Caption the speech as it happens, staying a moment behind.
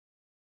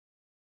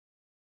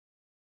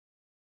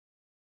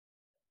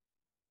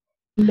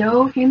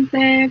Hello,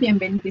 gente.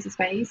 Bienvenidos to this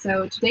space.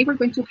 So today we're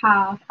going to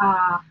have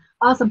a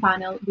awesome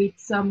panel with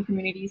some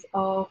communities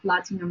of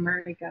Latin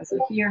America.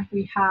 So here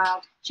we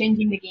have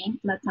Changing the Game,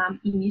 Latam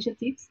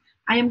initiatives.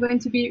 I am going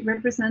to be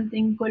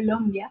representing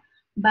Colombia,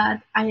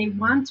 but I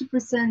want to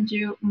present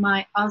you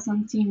my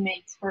awesome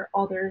teammates for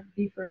other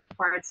different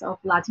parts of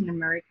Latin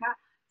America.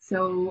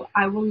 So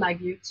I would like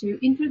you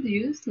to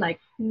introduce, like,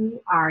 who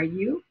are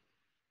you?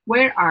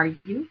 Where are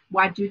you?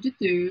 What do you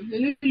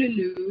do?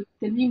 Lulu,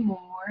 tell me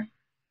more.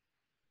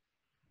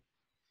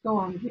 Go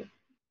on here.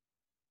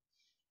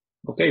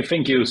 Okay,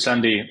 thank you,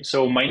 Sandy.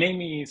 So my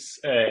name is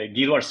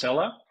Guido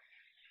Arcela.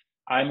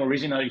 I'm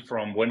originally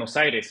from Buenos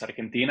Aires,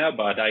 Argentina,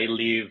 but I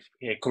live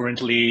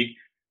currently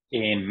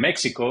in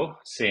Mexico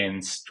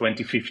since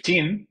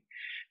 2015.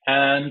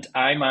 And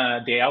I'm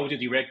the audio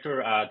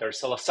director at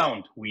Arcela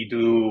Sound. We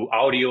do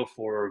audio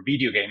for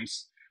video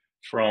games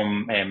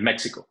from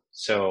Mexico.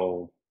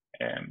 So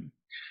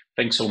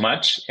thanks so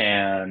much.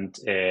 And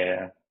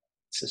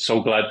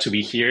so glad to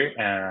be here.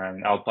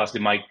 And I'll pass the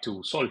mic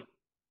to Sol.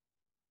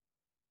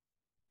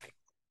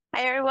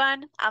 Hi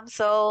everyone, I'm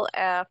Sol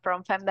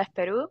from FemDev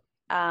Peru.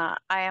 I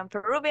am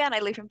Peruvian, I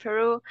live in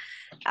Peru.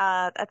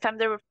 At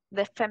the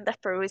FemDev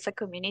Peru is a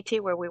community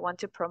where we want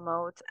to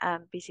promote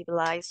and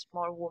visibilize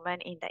more women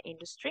in the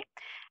industry.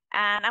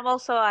 And I'm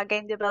also a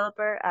game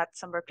developer at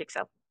Somber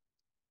Pixel.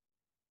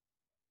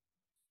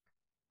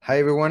 Hi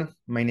everyone,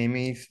 my name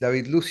is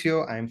David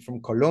Lucio. I'm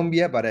from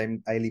Colombia, but I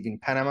live in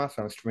Panama,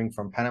 so I'm streaming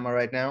from Panama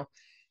right now.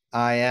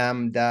 I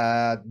am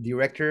the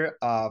director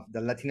of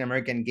the Latin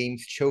American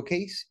Games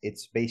Showcase.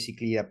 It's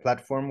basically a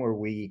platform where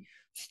we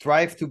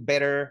strive to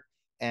better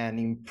and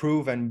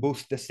improve and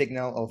boost the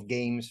signal of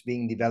games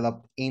being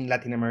developed in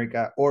Latin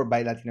America or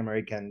by Latin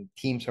American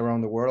teams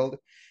around the world.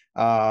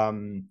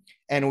 And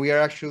we are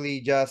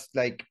actually just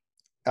like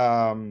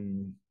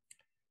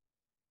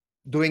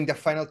doing the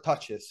final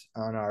touches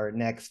on our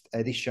next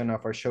edition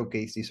of our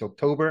showcase this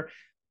October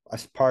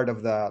as part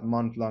of the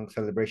month-long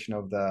celebration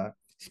of the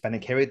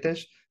Hispanic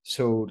heritage.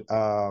 So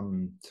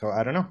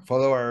I don't know,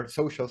 follow our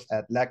socials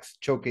at Lex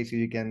Showcase so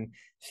you can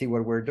see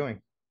what we're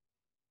doing.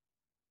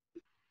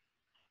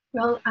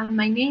 Well,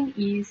 my name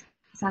is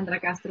Sandra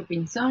Castro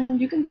Pinzon.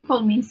 You can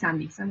call me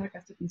Sandy. Sandra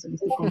Castro Pinzon is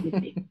the complete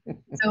name.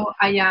 So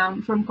I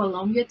am from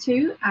Colombia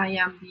too. I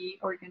am the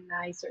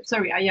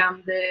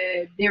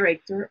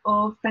director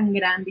of Tan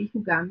Grande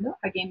Jugando,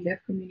 a game dev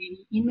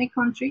community in my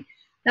country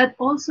that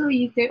also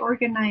is the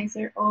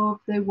organizer of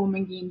the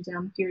Women Game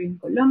Jam here in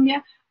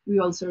Colombia. We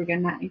also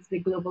organize the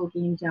Global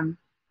Game Jam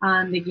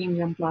and the Game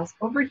Jam Plus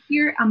over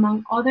here,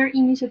 among other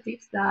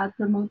initiatives that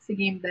promotes the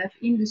game dev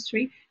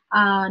industry.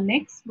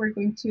 Next, we're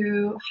going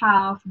to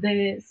have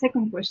the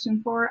second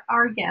question for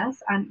our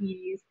guest, and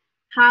is,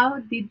 how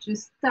did you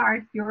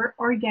start your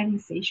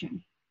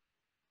organization?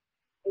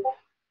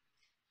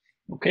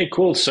 Okay,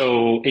 cool.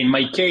 So in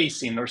my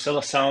case, in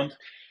Arcela Sound,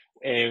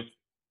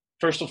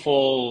 first of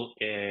all,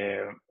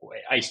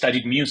 I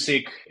studied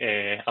music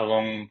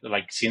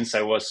since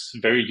I was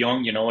very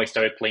young. I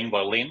started playing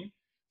violin.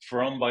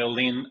 From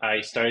violin,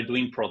 I started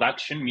doing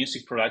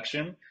music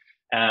production.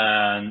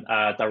 And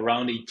at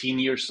around 18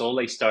 years old,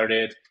 I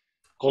started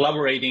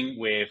collaborating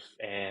with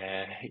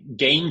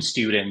game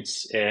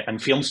students and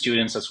film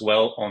students as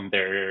well on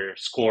their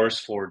scores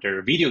for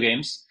their video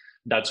games.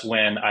 That's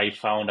when I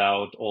found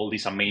out all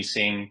these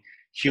amazing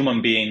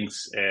human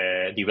beings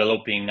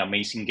developing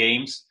amazing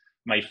games.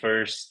 My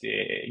first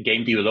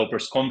game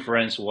developers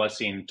conference was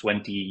in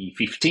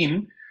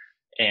 2015,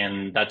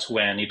 and that's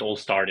when it all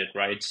started,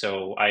 right?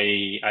 So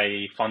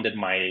I founded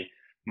my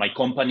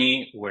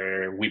company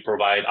where we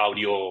provide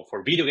audio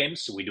for video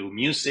games. We do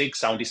music,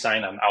 sound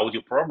design, and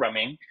audio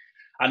programming.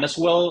 And as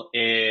well,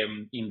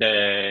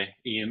 later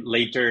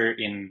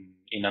in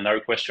another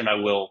question,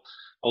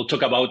 I'll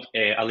talk about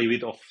a little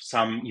bit of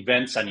some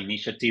events and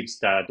initiatives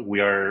that we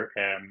are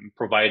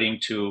providing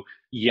to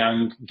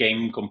young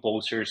game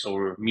composers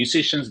or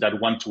musicians that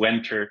want to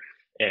enter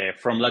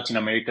from Latin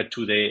America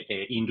to the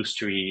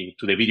industry,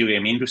 to the video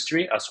game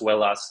industry, as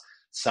well as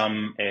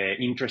some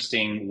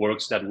interesting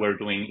works that we're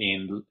doing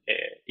in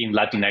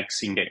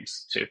Latinx in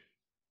games too.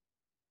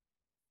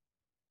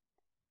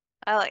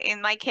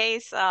 In my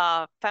case,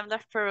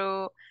 FemDev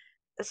Peru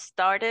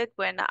started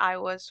when I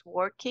was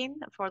working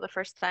for the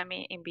first time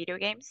in video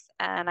games,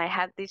 and I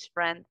had this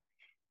friend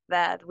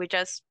that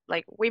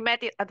we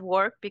met at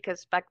work,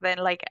 because back then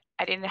I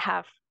didn't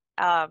have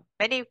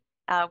many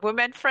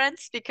women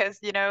friends, because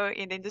in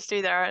the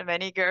industry there are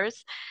many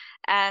girls.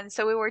 And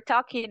so we were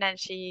talking, and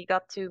she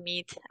got to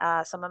meet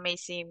some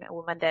amazing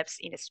women devs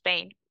in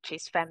Spain, which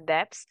is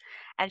FemDevs.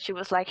 And she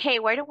was like, hey,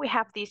 why don't we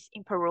have this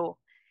in Peru?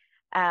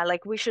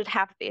 We should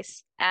have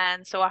this.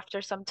 And so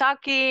after some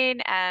talking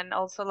and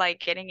also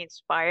getting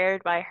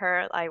inspired by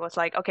her, I was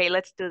like, okay,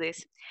 let's do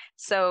this.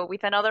 So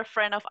with another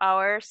friend of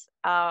ours,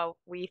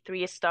 we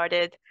three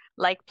started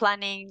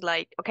planning,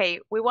 okay,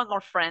 we want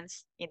more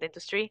friends in the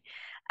industry,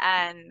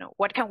 and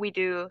what can we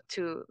do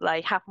to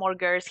have more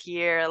girls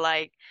here,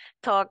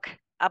 talk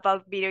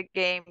about video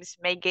games,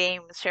 make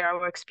games, share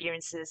our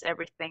experiences,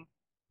 everything.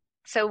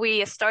 So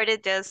we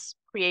started just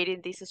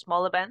creating these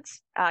small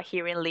events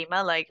here in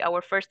Lima. Like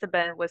our first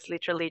event was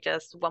literally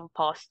just one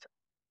post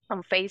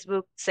on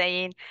Facebook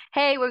saying,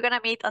 "Hey, we're gonna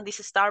meet on this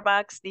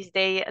Starbucks this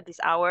day at this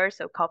hour,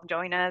 so come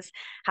join us,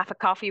 have a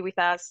coffee with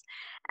us."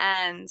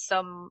 And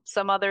some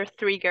other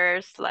three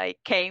girls like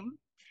came,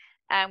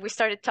 and we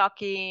started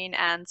talking,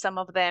 and some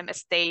of them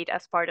stayed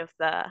as part of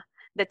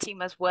the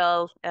team as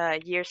well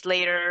years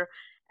later.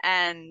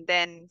 And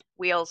then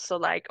we also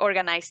like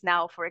organize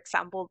now, for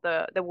example,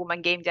 the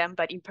Woman Game Jam,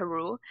 but in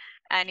Peru,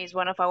 and it's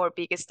one of our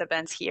biggest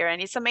events here.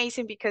 And it's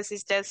amazing because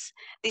it's just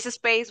this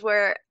space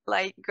where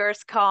like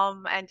girls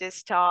come and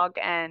just talk.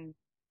 And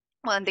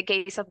well, in the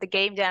case of the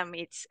game jam,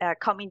 it's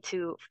coming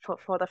to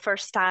for the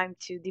first time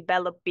to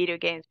develop video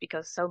games,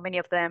 because so many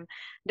of them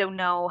don't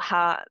know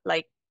how,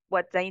 like,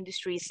 what the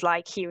industry is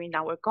like here in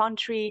our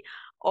country,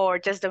 or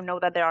just don't know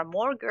that there are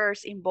more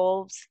girls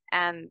involved.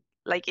 And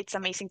like, it's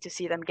amazing to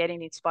see them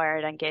getting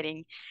inspired and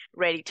getting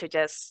ready to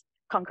just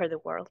conquer the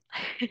world.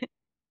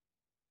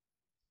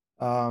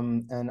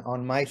 And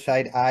on my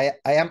side,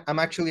 I'm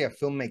actually a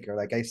filmmaker.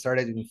 Like I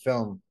started in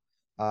film.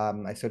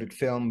 I started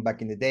film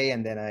back in the day,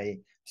 and then I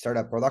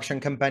started a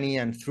production company.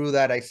 And through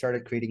that, I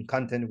started creating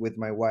content with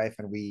my wife,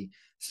 and we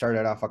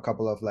started off a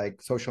couple of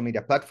like social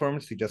media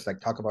platforms to just like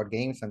talk about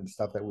games and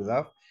stuff that we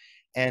love.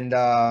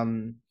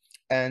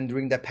 And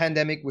during the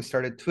pandemic, we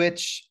started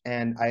Twitch,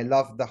 and I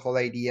loved the whole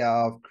idea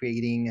of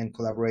creating and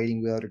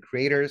collaborating with other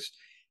creators.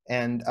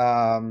 And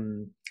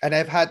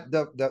I've had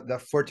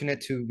the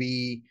fortunate to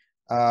be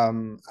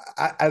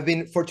I've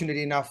been fortunate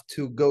enough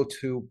to go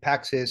to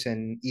PAXs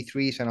and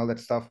E3s and all that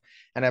stuff,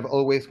 and I've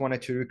always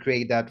wanted to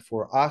recreate that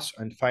for us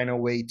and find a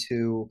way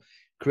to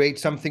create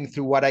something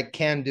through what I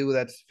can do,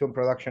 that's film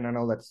production and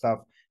all that stuff,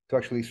 to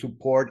actually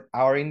support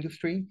our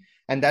industry.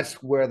 And that's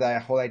where the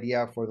whole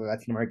idea for the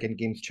Latin American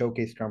Games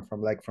Showcase come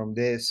from, like from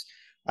this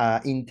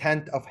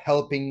intent of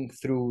helping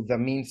through the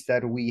means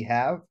that we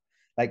have.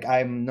 Like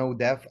I'm no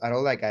dev at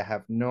all. Like I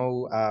have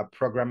no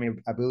programming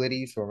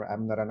abilities, or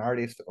I'm not an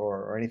artist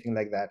or anything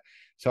like that.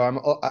 So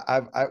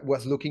I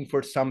was looking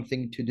for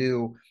something to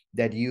do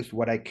that used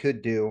what I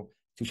could do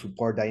to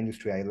support the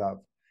industry I love.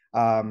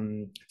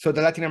 So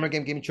the Latin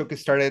American Game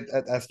Showcase started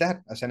as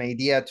that, as an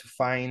idea to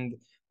find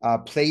a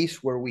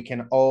place where we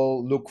can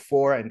all look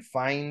for and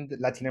find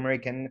Latin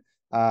American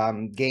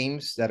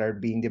games that are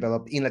being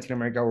developed in Latin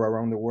America or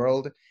around the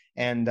world.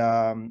 And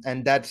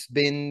that's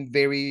been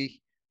very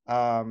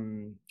I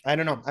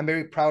don't know, I'm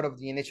very proud of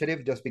the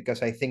initiative, just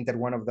because I think that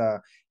one of the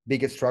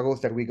biggest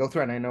struggles that we go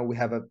through, and I know we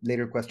have a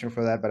later question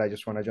for that, but I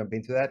just want to jump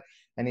into that,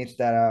 and it's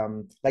that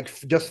like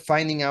just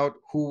finding out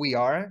who we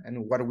are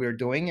and what we're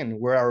doing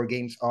and where our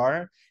games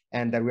are,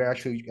 and that we're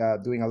actually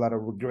doing a lot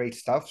of great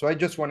stuff. So I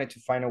just wanted to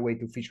find a way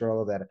to feature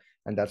all of that,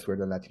 and that's where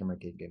the Latin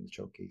American Games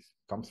Showcase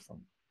comes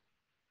from.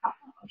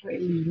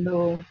 Really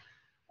low.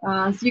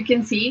 As you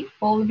can see,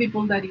 all the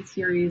people that is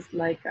here is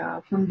like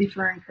from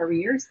different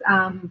careers.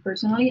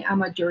 Personally,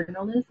 I'm a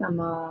journalist.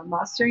 I'm a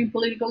master in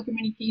political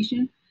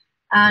communication,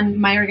 and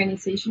my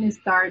organization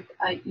started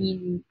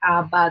in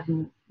a bad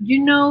mood. You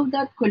know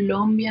that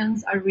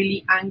Colombians are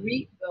really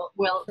angry.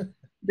 Well,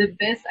 the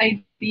best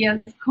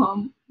ideas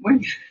come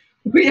when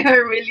we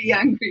are really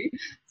angry.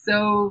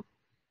 So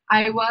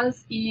I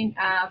was in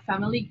a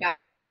family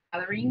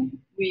gathering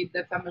with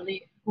the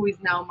family who is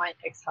now my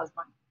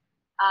ex-husband.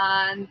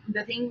 And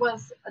the thing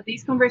was,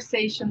 this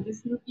conversation,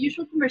 this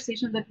usual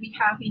conversation that we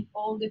have in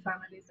all the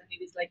families, and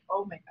it is like,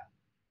 oh my God,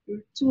 you're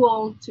too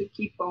old to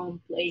keep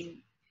on playing.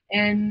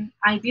 And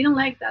I didn't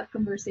like that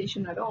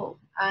conversation at all.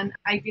 And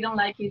I didn't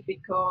like it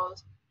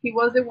because he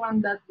was the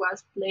one that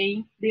was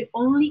playing, the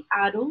only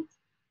adult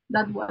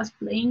that was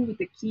playing with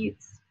the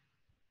kids.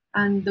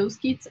 And those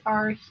kids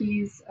are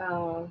his,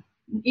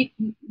 it,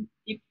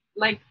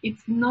 like,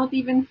 it's not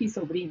even his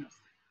sobrinos,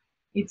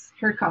 it's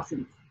her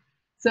cousins.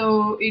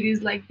 So it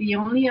is like the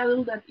only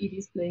adult that it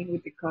is playing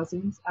with the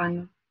cousins,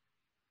 and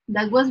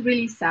that was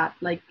really sad.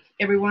 Like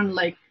everyone,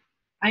 like,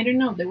 I don't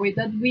know, the way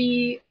that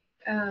we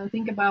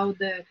think about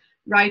the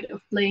right of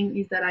playing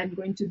is that I'm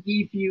going to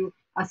give you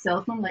a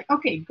cell phone, like,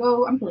 okay,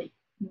 go and play,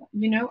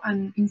 you know,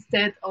 and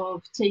instead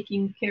of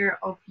taking care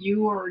of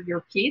you or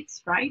your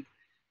kids, right?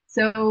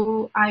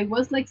 So I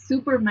was like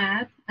super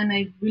mad, and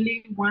I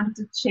really want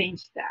to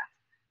change that.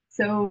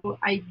 So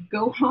I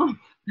go home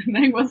and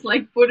I was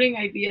like putting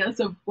ideas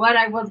of what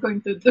I was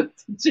going to do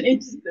to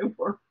change the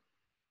world,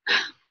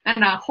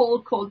 and a whole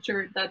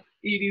culture that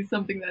it is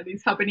something that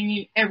is happening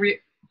in every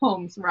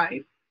homes,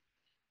 right?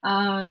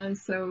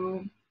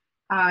 So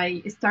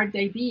I start the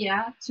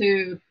idea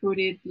to put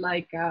it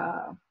like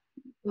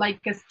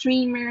a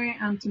streamer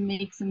and to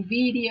make some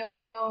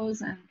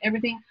videos and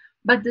everything.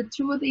 But the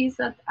truth is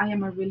that I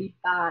am a really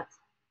bad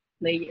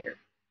player.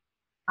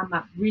 I'm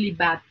a really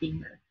bad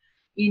gamer.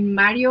 In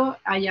Mario,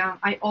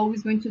 I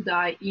always going to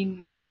die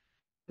in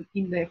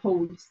the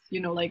holes, you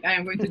know, like I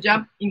am going to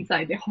jump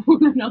inside the hole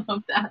and all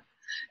of that.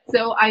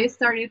 So I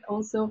started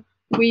also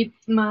with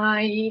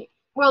my,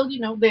 well, you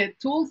know, the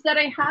tools that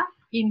I have.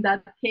 in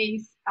that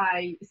case,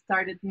 I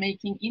started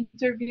making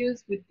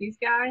interviews with this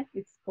guy.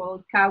 It's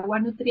called Cagua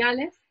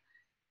Nutriales.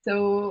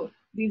 So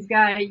this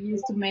guy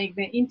used to make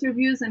the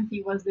interviews, and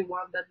he was the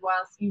one that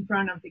was in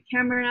front of the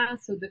camera.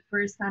 So the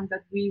first time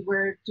that we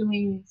were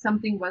doing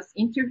something was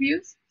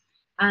interviews.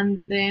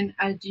 And then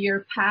a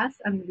year passed,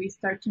 and we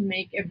start to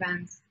make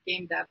events,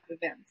 game dev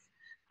events.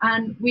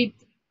 And with,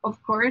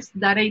 of course,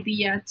 that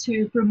idea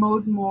to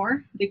promote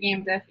more the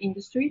game dev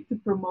industry, to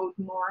promote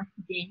more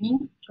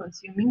gaming,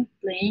 consuming,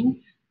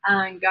 playing,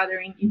 and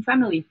gathering in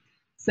family.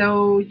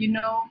 So, you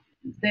know,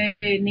 the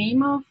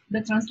name of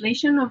the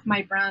translation of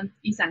my brand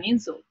is an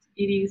insult.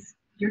 It is,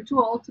 you're too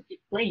old to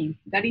keep playing.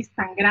 That is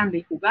tan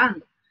grande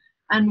jugando.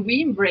 And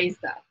we embrace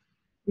that.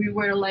 We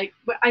were like,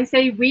 but I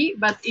say we,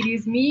 but it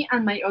is me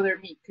and my other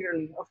me,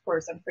 clearly. Of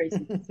course, I'm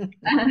crazy.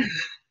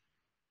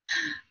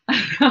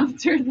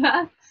 After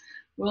that,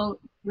 well,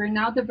 we're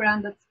now the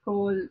brand that's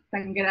called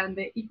Tan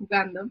Grande y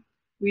Jugando,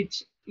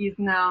 which is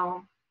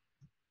now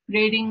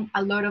creating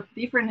a lot of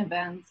different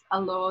events, a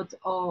lot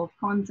of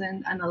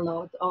content, and a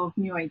lot of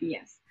new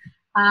ideas.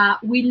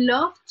 We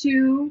love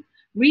to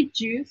read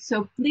you,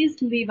 so please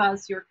leave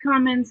us your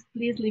comments,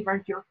 please leave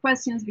us your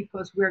questions,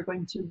 because we're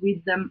going to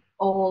read them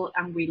all,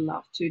 and we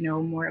love to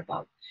know more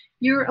about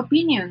your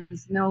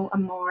opinions, know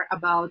more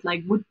about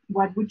like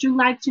what would you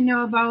like to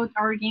know about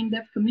our game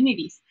dev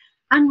communities.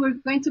 And we're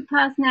going to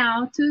pass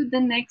now to the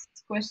next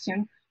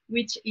question,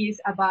 which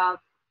is about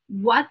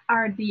what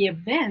are the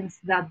events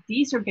that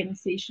these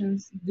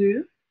organizations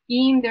do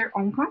in their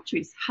own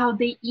countries, how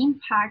they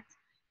impact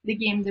the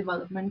game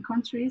development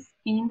countries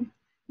in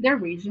their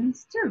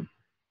regions too.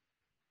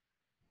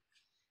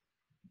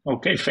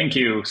 Okay, thank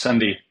you,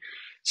 Sandy.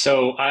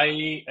 So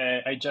I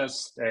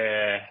just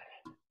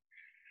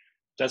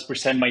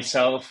present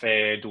myself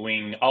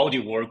doing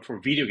audio work for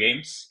video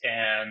games,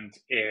 and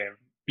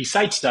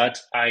besides that,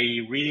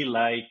 I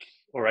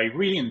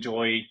really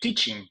enjoy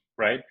teaching,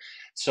 right?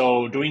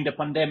 So during the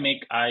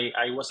pandemic,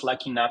 I was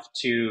lucky enough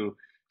to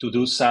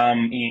do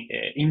some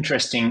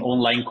interesting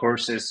online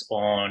courses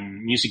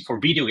on music for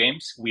video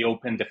games. We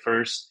opened the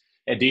first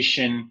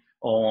edition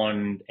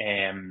on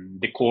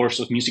the course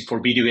of music for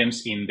video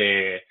games in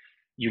the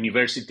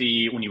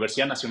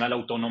Universidad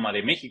Nacional Autónoma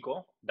de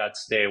Mexico.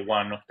 That's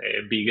one of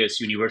the biggest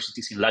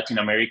universities in Latin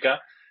America.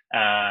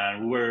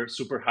 And we were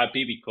super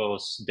happy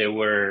because there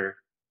were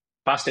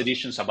past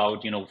editions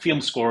about,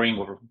 film scoring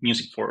or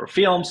music for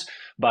films,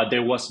 but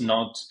there was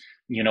not,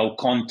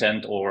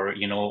 content or,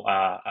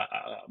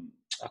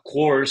 a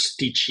course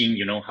teaching,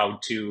 how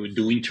to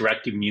do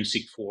interactive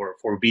music for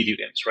video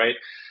games, right?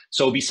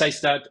 So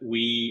besides that,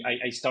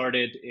 I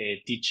started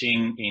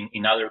teaching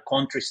in other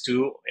countries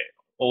too,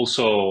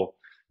 also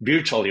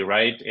virtually,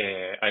 right?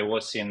 I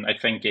was in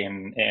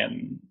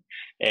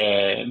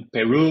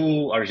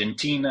Peru,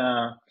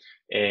 Argentina,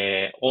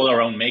 all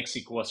around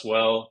Mexico as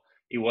well.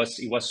 It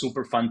was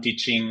super fun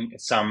teaching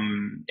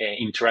some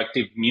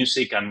interactive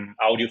music and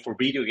audio for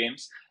video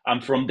games.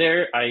 And from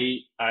there,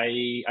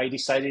 I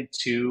decided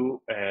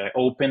to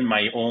open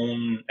my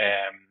own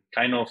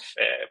kind of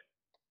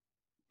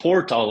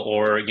portal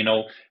or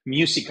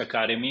music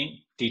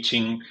academy,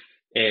 teaching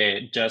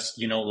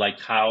just like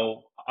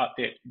how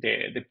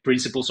the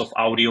principles of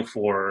audio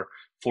for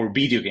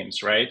video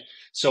games, right?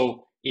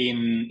 So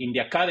in the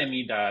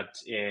academy that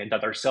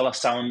Arcela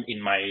Sound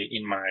in my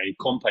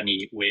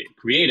company we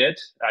created,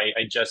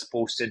 I just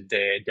posted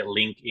the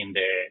link in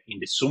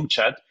the Zoom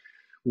chat.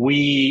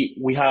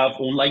 We have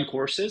online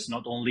courses,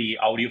 not only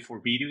audio for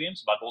video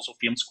games, but also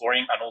film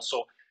scoring and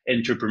also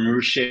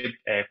entrepreneurship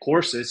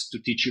courses to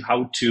teach you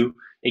how to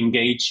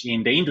engage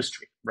in the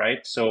industry, right?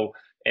 So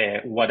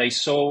what I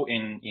saw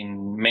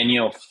in many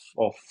of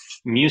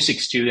music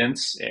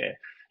students,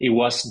 it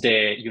was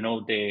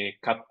the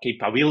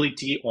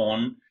capability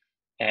on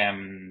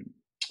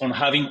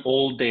having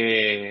all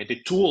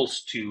the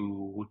tools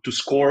to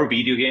score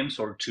video games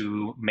or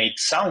to make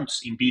sounds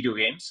in video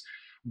games,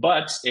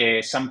 but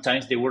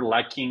sometimes they were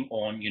lacking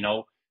on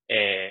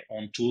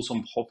on tools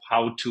of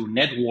how to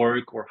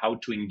network or how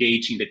to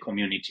engage in the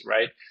community,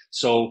 right?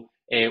 So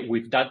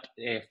with that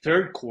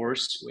third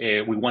course,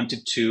 we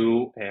wanted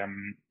to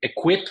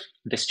equip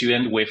the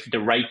student with the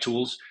right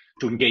tools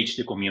to engage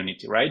the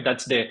community, right?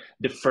 That's the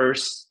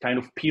first kind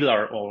of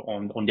pillar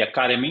on the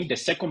academy. The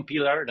second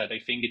pillar that I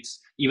think it's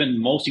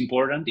even most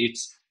important,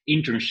 it's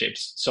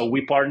internships. So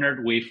we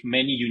partnered with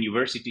many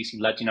universities in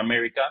Latin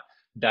America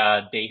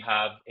that they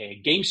have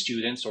game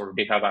students or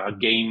they have a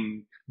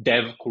game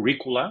dev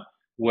curricula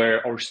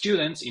where our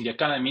students in the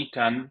academy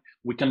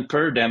we can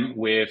pair them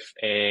with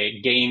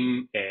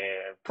game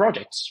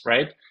projects,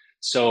 right?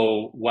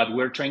 So what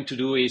we're trying to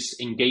do is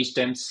engage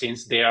them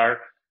since they are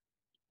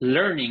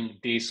learning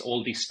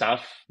all this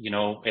stuff,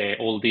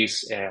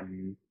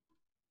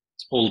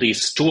 all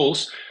these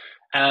tools,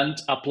 and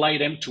apply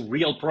them to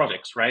real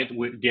projects, right?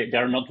 They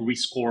are not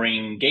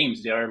rescoring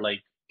games; they are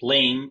like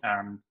playing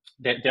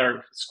that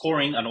they're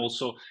scoring and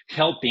also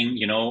helping,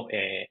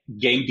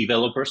 game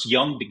developers,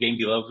 young game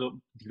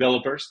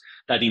developers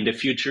that in the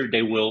future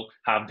they will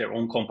have their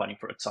own company,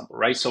 for example,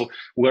 right? So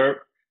we're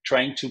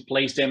trying to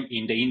place them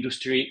in the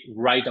industry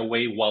right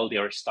away while they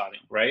are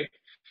studying, right?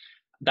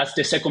 That's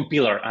the second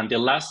pillar. And the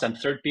last and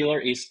third pillar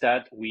is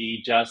that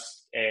we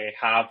just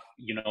have,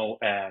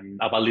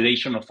 a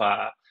validation of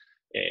a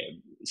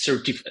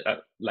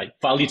like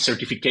valid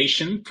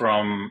certification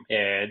from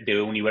the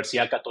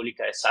Universidad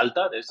Católica de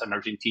Salta. There's an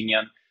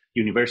Argentinian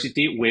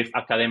university with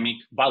academic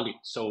value.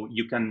 So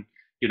you can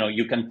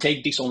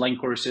take these online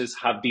courses,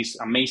 have these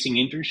amazing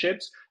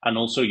internships, and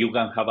also you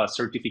can have a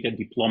certificate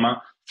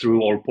diploma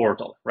through our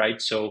portal,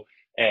 right? So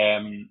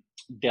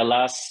the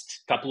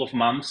last couple of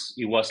months,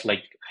 it was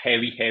like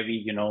heavy,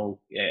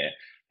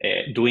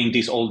 doing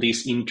all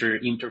this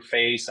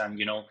interface and,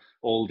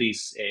 all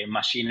this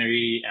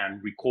machinery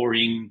and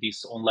recording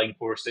these online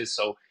courses.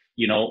 So,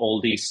 all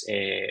these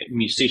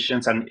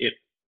musicians, and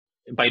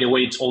by the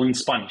way, it's all in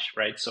Spanish,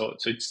 right? So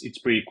it's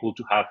pretty cool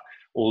to have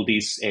all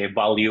this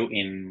value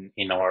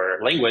in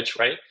our language,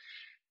 right?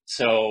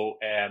 So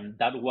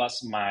that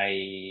was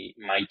my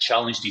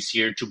challenge this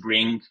year, to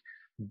bring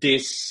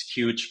this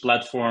huge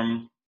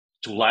platform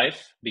to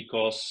life,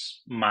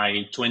 because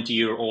my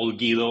 20-year-old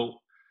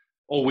Guido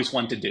always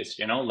wanted this,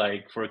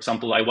 like, for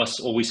example, I was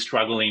always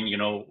struggling,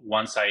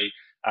 once I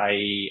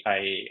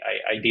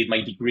did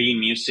my degree in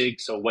music.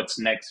 So what's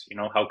next?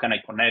 How can I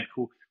connect?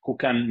 Who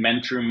can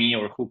mentor me,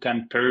 or who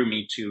can pair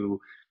me to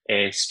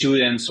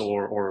students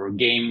or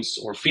games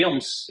or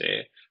films,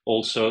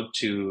 also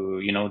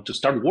to, to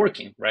start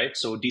working, right?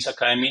 So this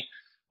academy,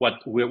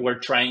 what we're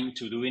trying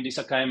to do in this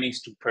academy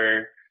is to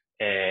pair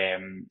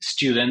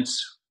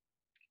students,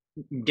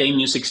 game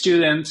music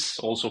students,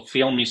 also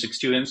film music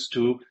students,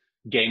 to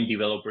game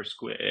developers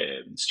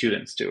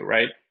students too,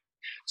 right?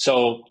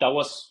 So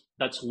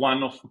that's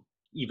one of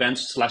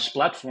events /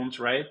 platforms,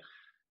 right?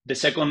 The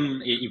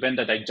second event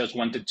that I just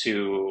wanted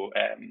to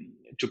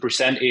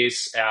present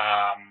is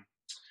a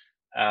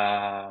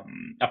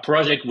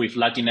project with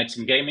Latinx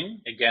in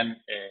gaming. Again,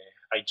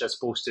 I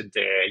just posted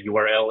the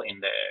URL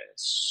in the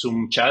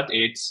Zoom chat.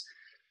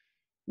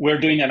 We're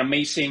doing an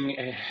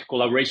amazing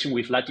collaboration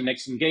with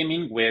Latinx in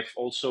gaming, with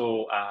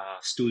also a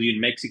studio in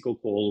Mexico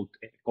called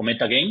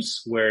Cometa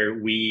Games, where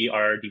we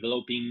are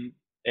developing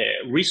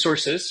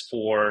resources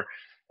for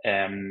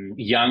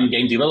young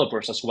game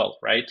developers as well,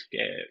 right?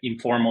 In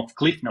form of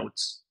cliff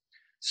notes.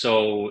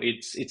 So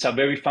it's a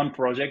very fun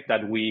project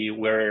that we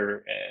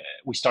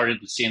started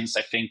since,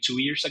 I think, 2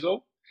 years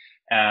ago.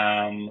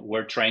 And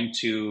we're trying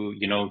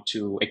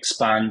to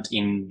expand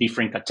in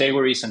different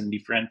categories and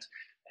different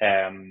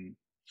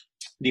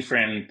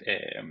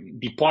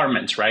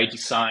departments, right?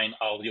 Design,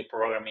 audio,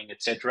 programming,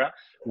 etc.,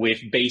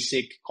 with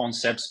basic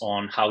concepts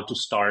on how to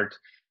start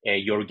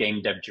your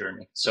game dev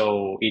journey.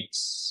 So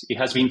it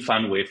has been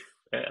fun with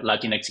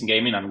Latinx in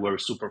gaming, and we're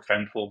super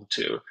thankful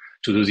to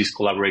do this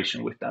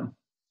collaboration with them.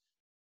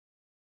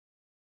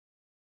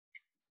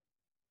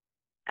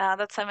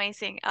 That's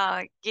amazing.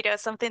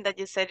 Something that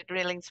you said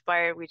really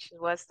inspired, which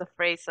was the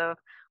phrase of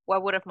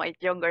what would have my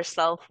younger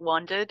self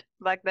wanted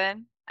back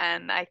then.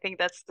 And I think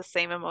that's the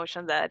same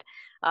emotion that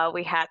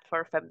we had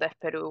for FemDev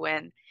Peru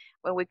when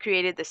we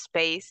created the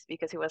space,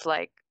 because it was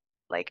like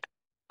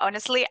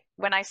honestly,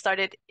 when I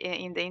started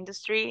in the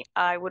industry,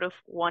 I would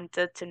have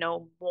wanted to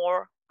know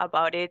more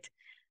about it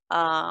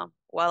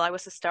while I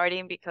was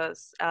starting,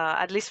 because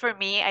at least for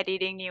me, I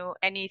didn't knew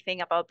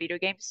anything about video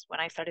games when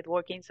I started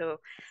working.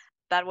 So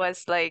that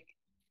was like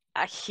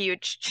a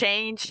huge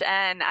change,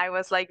 and I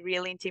was like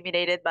really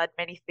intimidated by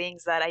many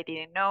things that I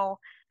didn't know,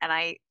 and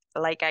I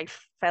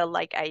felt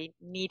like I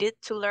needed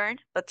to learn,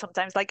 but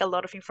sometimes like a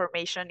lot of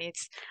information,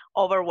 it's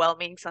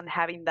overwhelming. So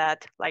having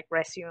that like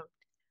resume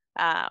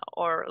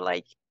or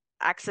like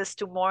access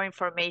to more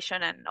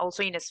information, and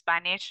also in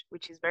Spanish,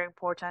 which is very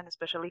important,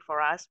 especially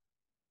for us,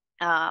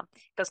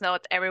 because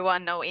not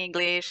everyone know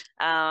English.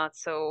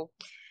 So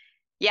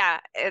yeah,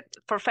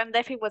 for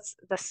FemDev it was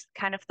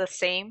kind of the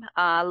same.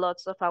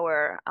 Lots of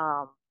our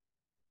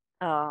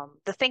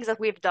the things that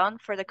we've done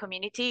for the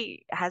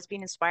community has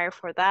been inspired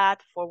for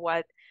that,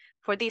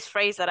 for this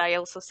phrase that I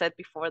also said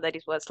before, that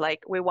it was like,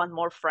 we want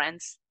more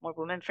friends, more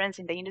women friends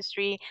in the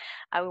industry.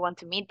 We want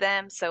to meet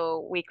them.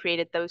 So we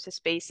created those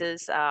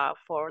spaces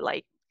for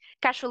like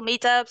casual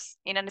meetups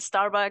in a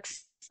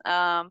Starbucks.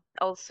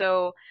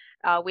 Also,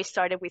 we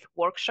started with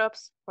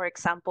workshops, for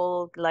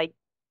example, like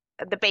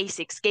the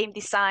basics, game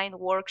design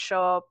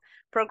workshop,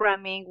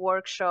 programming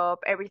workshop,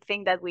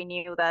 everything that we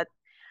knew that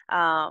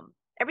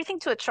everything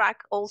to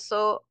attract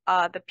also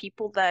the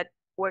people that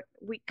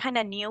we kind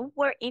of knew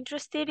were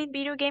interested in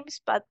video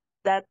games, but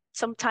that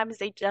sometimes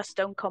they just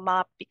don't come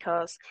up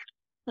because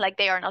like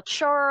they are not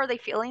sure, they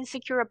feel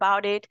insecure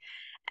about it.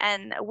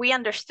 And we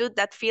understood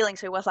that feeling.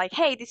 So it was like,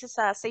 hey, this is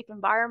a safe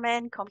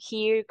environment, come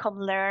here, come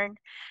learn.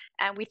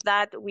 And with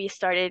that, we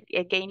started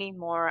gaining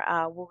more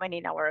women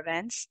in our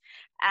events.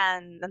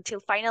 And until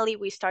finally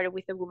we started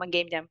with the Woman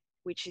Game Jam,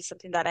 which is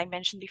something that I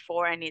mentioned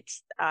before, and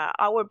it's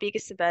our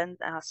biggest event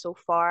so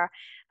far.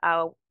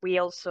 We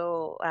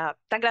also,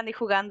 Tan Grande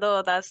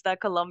Jugando, that's the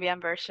Colombian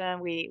version.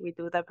 We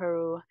do the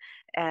Peru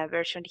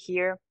version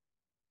here.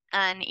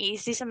 And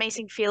it's this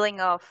amazing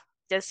feeling of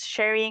just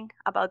sharing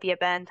about the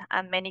event,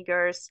 and many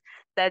girls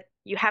that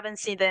you haven't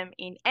seen them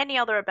in any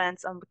other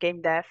events on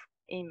game dev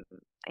in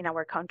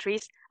our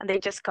countries, and they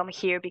just come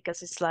here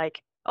because it's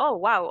like, oh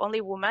wow,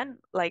 only women,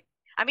 like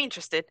I'm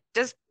interested.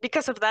 Just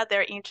because of that,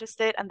 they're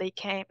interested, and they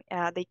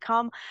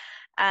come,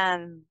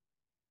 and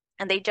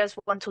they just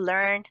want to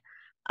learn.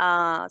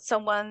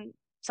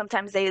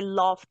 Sometimes they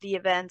love the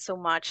event so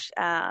much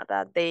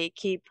that they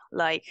keep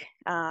like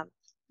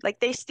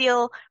they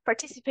still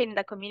participate in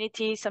the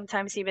community.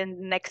 Sometimes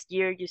even next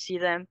year you see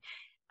them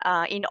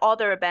in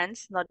other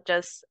events, not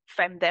just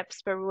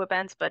FemDevs Peru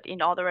events, but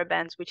in other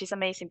events, which is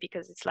amazing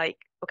because it's like,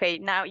 okay,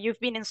 now you've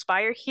been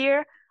inspired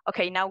here.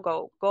 Okay, now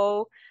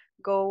go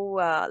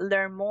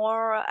learn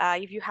more.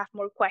 If you have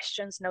more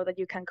questions, know that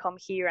you can come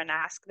here and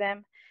ask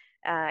them.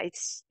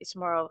 It's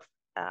more of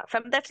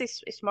FemDevs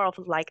is more of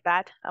like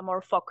that,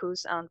 more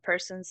focus on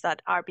persons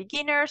that are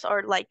beginners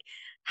or like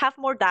have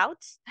more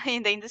doubts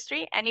in the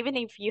industry. And even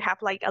if you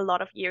have like a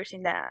lot of years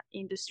in the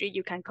industry,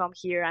 you can come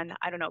here and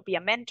I don't know, be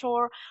a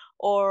mentor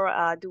or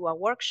do a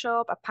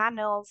workshop, a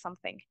panel,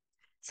 something.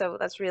 So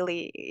it's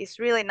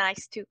really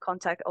nice to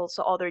contact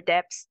also other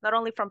devs, not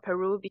only from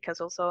Peru, because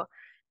also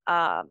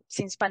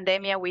since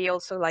pandemia, we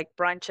also like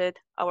branched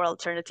our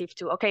alternative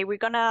to, okay, we're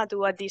gonna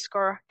do a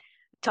Discord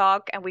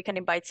talk and we can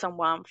invite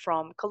someone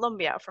from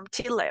Colombia, from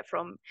Chile,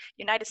 from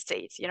United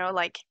States,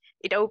 like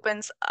it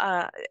opened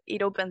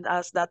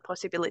us that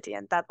possibility,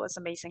 and that was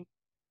amazing.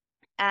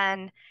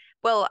 And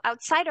well,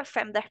 outside of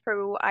FemDev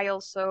Peru, I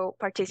also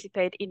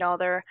participate in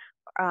other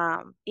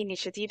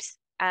initiatives,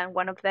 and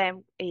one of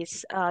them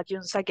is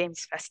Junsa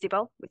Games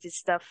Festival, which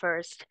is the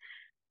first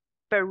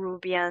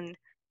Peruvian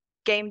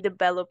game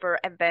developer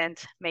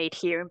event made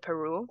here in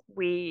Peru.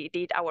 We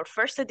did our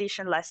first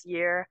edition last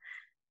year.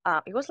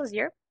 It was last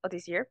year or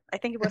this year? I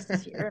think it was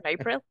this year in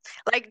April.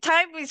 Like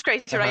time is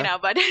crazy right now,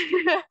 but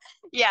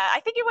yeah, I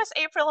think it was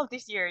April of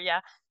this year.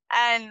 Yeah,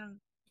 and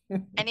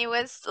it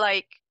was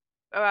like,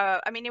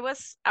 it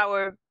was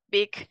our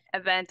big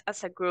event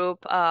as a group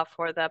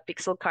for the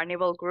Pixel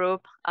Carnival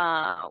group.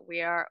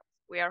 We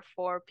are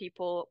four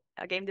people,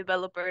 game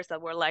developers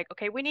that were like,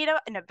 okay, we need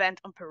an event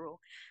on Peru,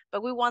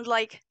 but we want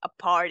like a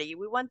party.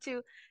 We want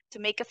to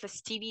make a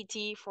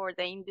festivity for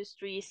the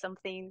industry,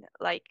 something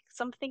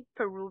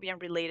Peruvian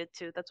related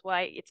to. That's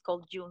why it's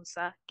called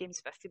Junsa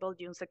Games Festival.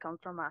 Junsa comes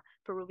from a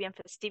Peruvian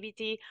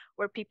festivity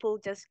where people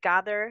just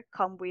gather,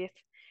 come with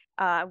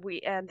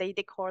they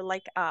decor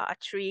like a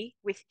tree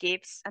with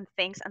gifts and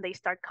things, and they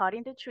start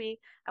cutting the tree.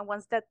 And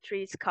once that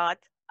tree is cut,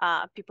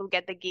 people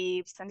get the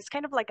gifts, and it's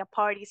kind of like a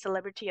party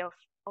celebrity of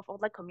all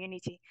the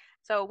community.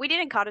 So we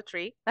didn't cut a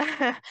tree,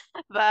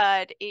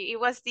 but it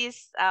was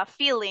this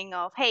feeling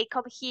of, hey,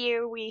 come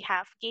here, we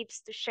have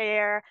gifts to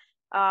share.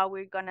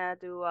 We're gonna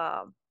do.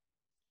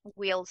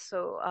 We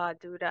also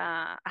do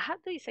the how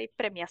do you say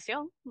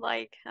premiación,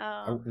 like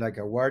award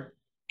award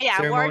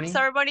ceremony.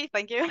 ceremony.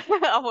 Thank you.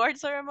 Award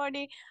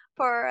ceremony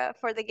for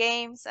the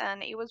games,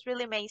 and it was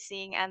really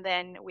amazing. And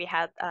then we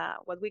had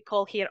what we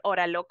call here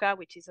Hora Loca,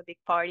 which is a big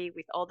party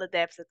with all the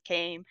devs that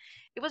came.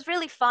 It was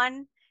really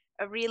fun,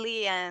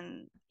 really,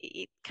 and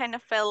it kind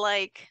of felt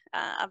like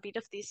a bit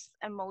of this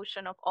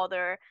emotion of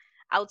other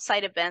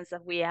outside events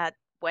that we had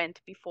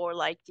went before,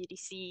 like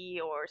GDC,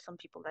 or some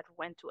people that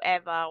went to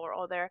EVA or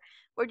other,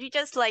 where you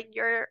just like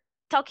you're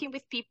talking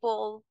with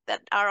people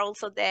that are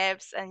also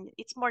devs, and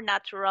it's more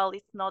natural.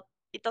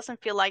 It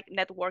doesn't feel like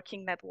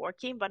networking,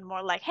 but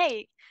more like,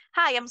 hey,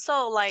 hi,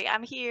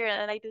 I'm here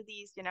and I do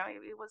this,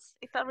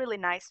 it felt really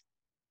nice.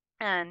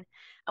 And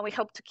we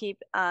hope to keep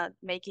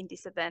making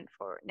this event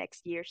for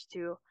next years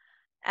too.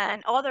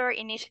 And other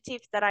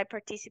initiatives that I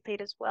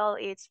participate as well,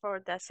 it's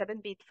for the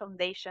 7-Bit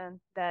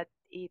Foundation, that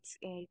it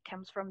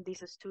comes from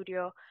this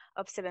studio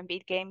of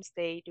 7-Bit games.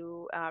 They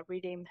do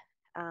rhythm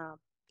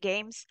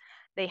games.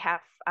 They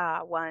have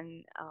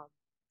one,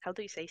 how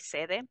do you say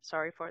sede?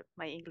 Sorry for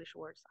my English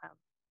words.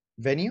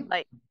 Venue?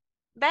 Like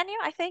venue,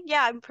 I think,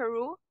 yeah, in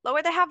Peru.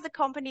 Where they have the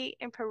company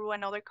in Peru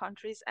and other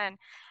countries, and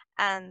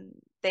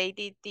they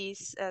did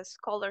this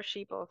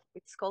scholarship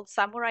it's called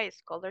Samurai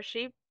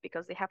Scholarship,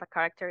 because they have a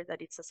character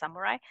that it's a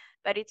samurai,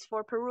 but it's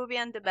for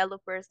Peruvian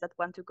developers that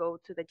want to go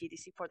to the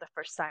GDC for the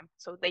first time.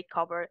 So they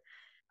cover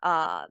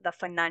the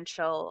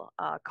financial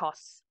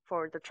costs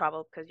for the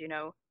travel, because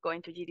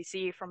going to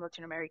GDC from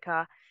Latin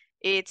America,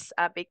 it's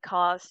a big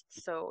cost.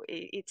 So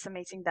it's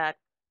amazing that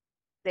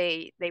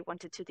they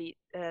wanted to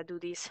do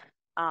this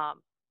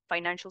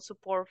financial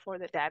support for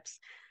the devs.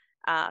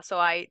 So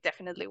I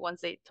definitely,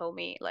 once they told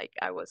me, like,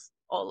 I was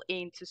all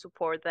in to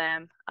support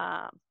them.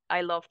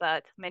 I love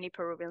that many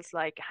Peruvians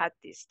like had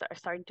this,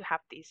 starting to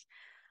have these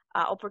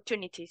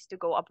opportunities to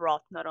go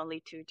abroad, not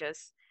only to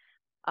just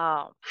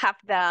have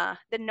the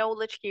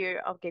knowledge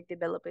here of game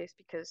developers,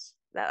 because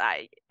that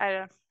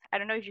I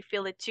don't know if you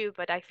feel it too,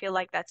 but I feel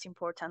like that's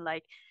important.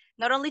 Like,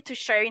 not only to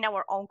share in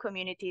our own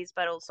communities,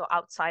 but also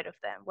outside of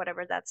them,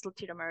 whatever that's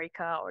Latin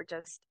America or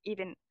just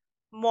even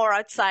more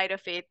outside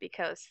of it,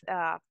 because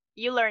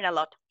you learn a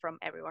lot from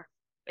everywhere.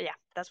 But yeah,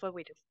 that's what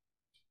we do.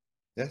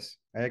 Yes,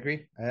 I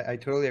agree. I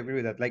totally agree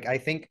with that. Like, I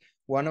think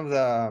one of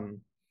the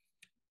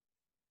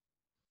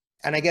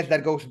and I guess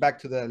that goes back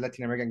to the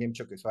Latin American Game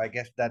Showcase. So I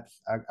guess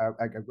that's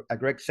a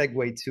great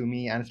segue to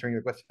me answering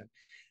the question.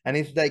 And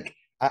it's like,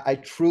 I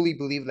truly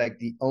believe like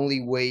the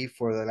only way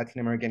for the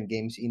Latin American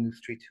games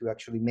industry to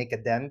actually make a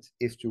dent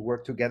is to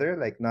work together,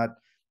 like not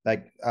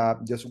like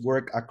just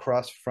work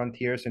across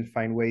frontiers and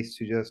find ways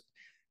to just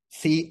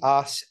see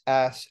us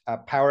as a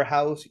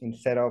powerhouse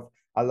instead of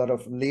a lot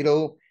of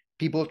little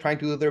people trying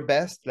to do their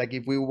best. Like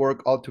if we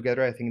work all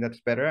together, I think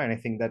that's better. And I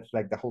think that's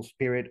like the whole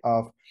spirit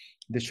of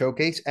the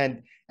showcase.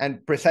 And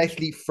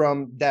precisely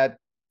from that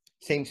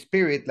same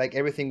spirit, like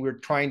everything we're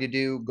trying to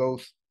do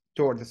goes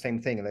towards the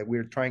same thing. Like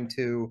we're trying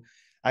to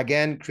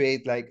again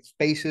create like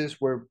spaces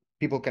where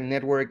people can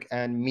network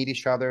and meet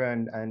each other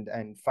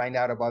and find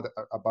out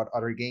about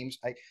other games.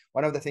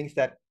 One of the things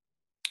that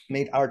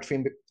made our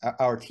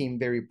team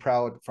very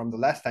proud from the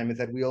last time is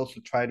that we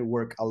also try to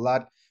work a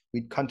lot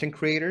with content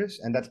creators,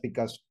 and that's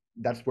because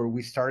that's where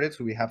we started,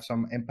 so we have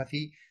some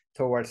empathy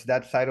towards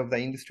that side of the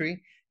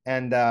industry.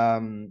 And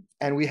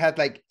we had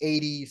like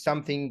 80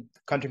 something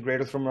content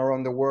creators from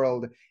around the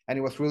world, and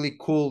it was really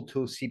cool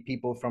to see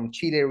people from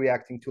Chile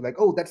reacting to like,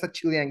 oh, that's a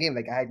Chilean game.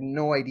 Like I had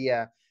no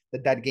idea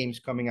that that game's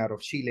coming out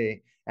of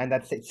Chile. And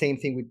that's the same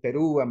thing with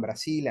Peru and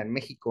Brazil and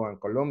Mexico and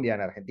Colombia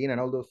and Argentina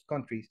and all those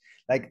countries.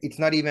 Like it's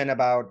not even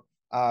about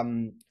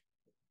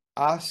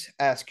us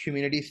as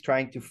communities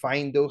trying to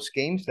find those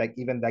games. Like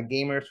even the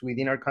gamers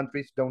within our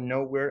countries don't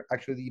know we're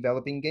actually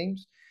developing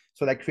games.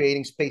 So like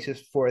creating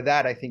spaces for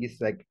that, I think is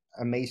like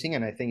amazing,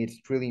 and I think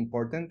it's really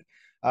important.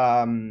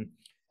 And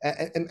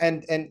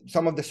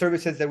some of the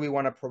services that we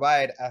want to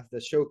provide as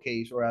the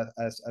showcase or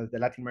as the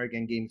Latin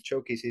American Games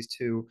Showcase is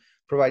to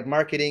provide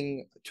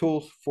marketing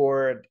tools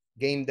for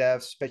game devs,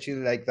 especially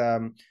like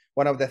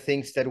one of the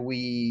things that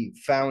we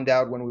found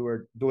out when we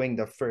were doing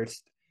the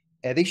first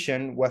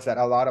edition was that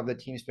a lot of the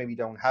teams maybe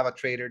don't have a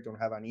trader, don't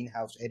have an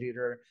in-house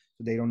editor,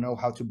 so they don't know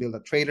how to build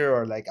a trader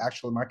or like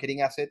actual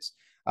marketing assets.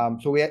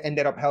 So we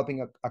ended up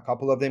helping a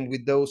couple of them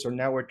with those. So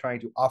now we're trying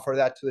to offer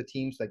that to the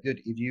teams. Like, dude,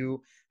 if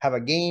you have a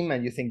game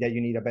and you think that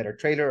you need a better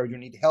trailer or you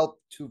need help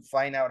to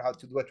find out how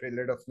to do a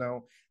trailer, let us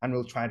know, and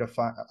we'll try to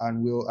find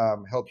and we'll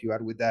help you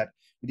out with that.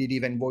 We did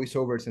even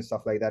voiceovers and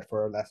stuff like that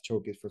for our last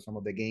showcase for some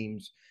of the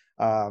games.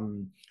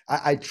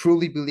 I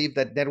truly believe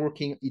that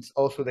networking is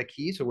also the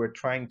key. So we're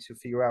trying to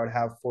figure out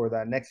how for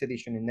the next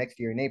edition in next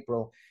year in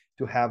April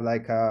to have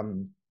like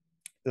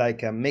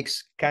a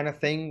mixed kind of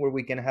thing where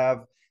we can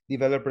have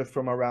developers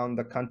from around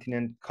the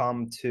continent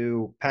come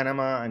to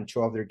Panama and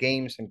show off their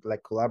games and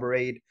like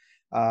collaborate.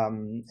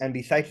 And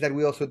besides that,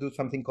 we also do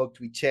something called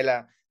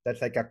Twitchella.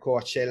 That's like a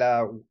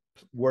Coachella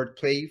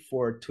wordplay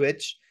for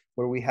Twitch,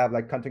 where we have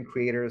like content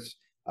creators.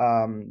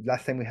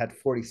 Last time we had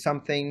 40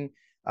 something,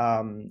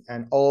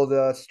 and all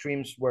the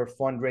streams were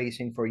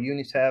fundraising for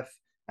UNICEF.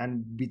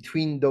 And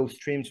between those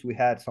streams, we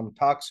had some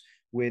talks.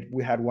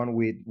 We had one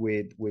with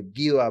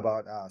Guido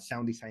about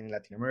sound design in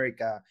Latin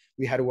America.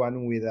 We had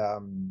one with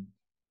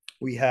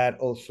we had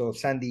also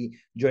Sandy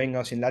joining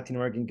us in Latin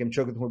American Game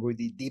Showcase, where we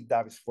did deep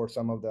dives for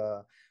some of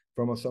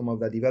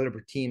the developer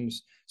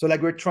teams. So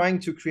like we're trying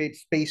to create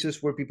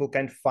spaces where people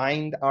can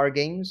find our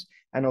games,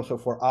 and also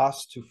for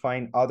us to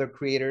find other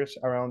creators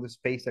around the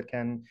space that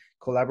can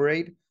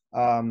collaborate.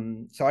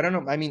 So I don't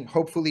know. I mean,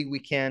 hopefully we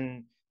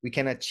can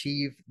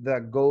achieve the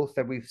goals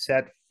that we've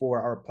set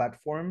for our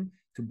platform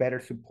to better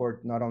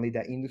support not only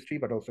the industry,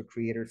 but also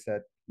creators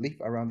that live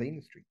around the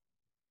industry.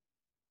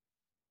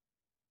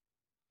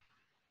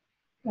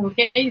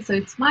 Okay, so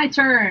it's my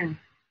turn.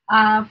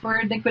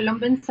 For the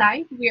Colombian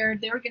side, we are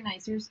the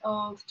organizers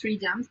of 3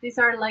 jams. These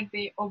are like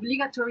the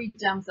obligatory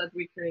jams that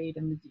we create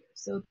in the year.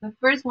 So the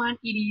first one,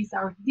 it is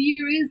our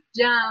dearest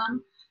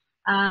jam,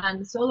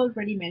 and Sol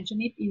already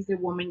mentioned it, is the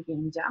Women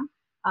Game Jam.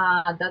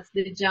 That's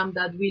the jam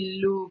that will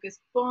look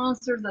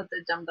sponsors, that's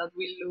the jam that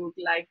will look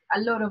like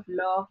a lot of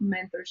love,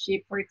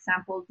 mentorship. For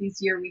example,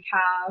 this year we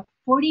have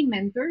 40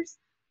 mentors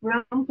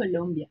from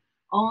Colombia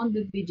on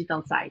the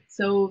digital side.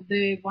 So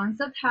the ones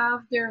that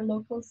have their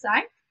local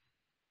site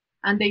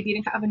and they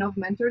didn't have enough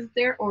mentors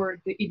there, or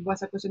it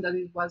was a question that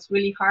it was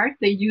really hard,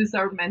 they use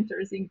our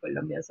mentors in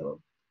Colombia. So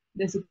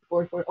the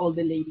support for all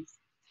the ladies.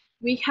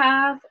 We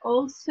have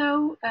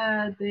also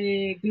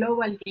the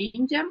Global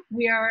Game Jam.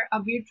 We are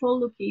a virtual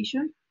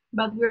location,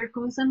 but we're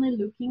constantly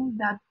looking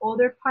that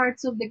other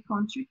parts of the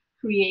country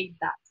create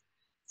that.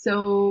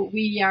 So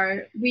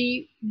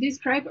we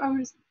describe our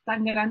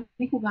Tan Grande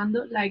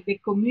Jugando like the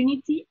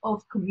community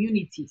of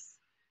communities,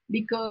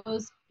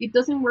 because it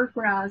doesn't work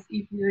for us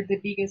if we're the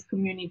biggest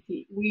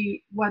community.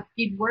 What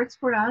it works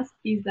for us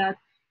is that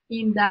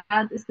in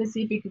that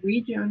specific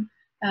region,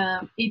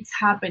 it's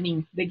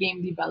happening, the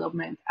game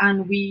development,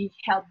 and we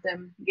help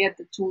them get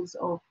the tools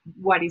of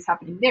what is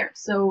happening there.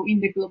 So in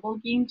the Global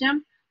Game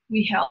Jam,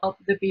 we help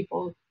the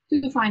people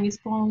to find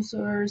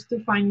sponsors, to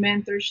find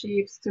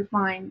mentorships, to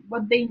find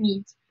what they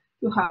need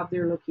to have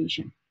their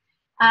location.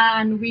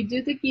 And we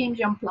do the Game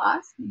Jam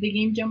Plus. The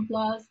Game Jam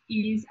Plus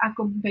is a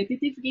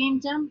competitive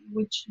game jam,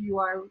 which you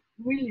are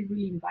really,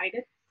 really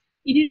invited.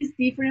 it is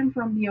different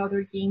from the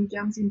other game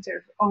jams in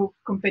terms of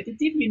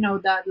competitive. You know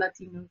that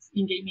Latinos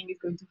in gaming is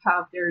going to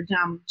have their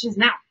jam just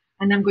now,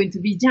 and I'm going to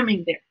be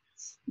jamming there.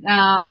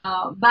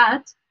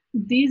 But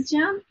this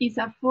jam is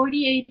a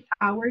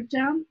 48-hour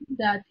jam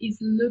that is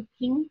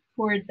looking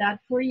for that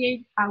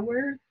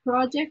 48-hour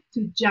project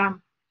to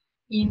jump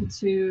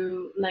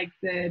into like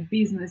the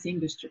business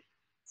industry.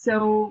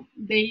 So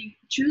they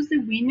choose the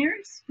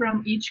winners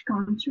from each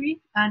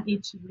country and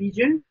each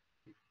region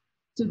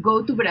to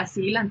go to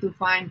Brazil and to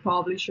find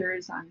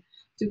publishers and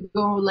to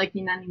go like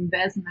in an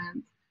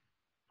investment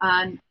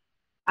and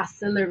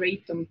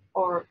accelerator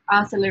or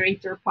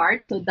accelerator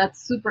part. So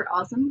that's super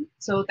awesome.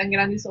 So Tan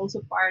Grande is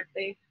also part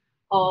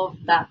of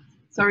that.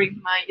 Sorry,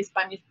 my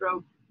Spanish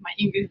broke, my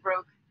English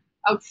broke.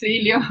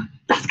 Auxilio.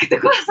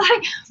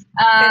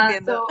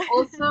 So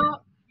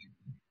also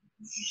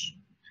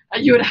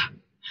ayuda.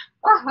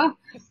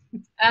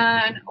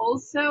 And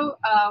also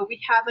we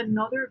have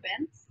another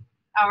event.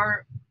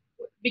 Our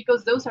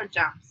because those are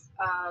jams.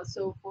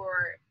 So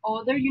for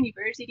other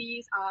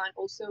universities and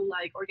also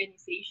like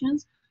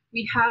organizations,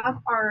 we have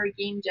our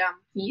game jam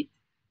kit.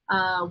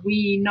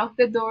 We knock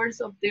the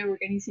doors of the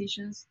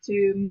organizations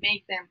to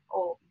make them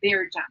all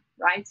their jam,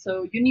 right?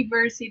 So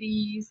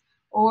universities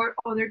or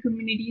other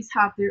communities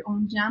have their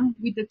own jam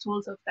with the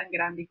tools of Tan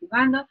Grande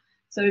Jugando.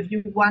 So if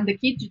you want the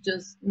kit, you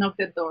just knock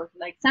the door.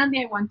 Like,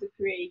 Sandy, I want to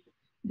create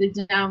the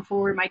jam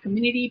for my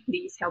community.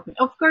 Please help me.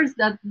 Of course,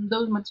 that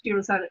those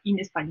materials are in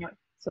Espanol.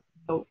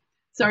 So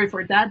sorry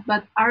for that,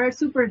 but are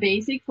super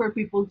basic for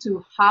people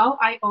to how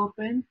I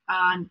open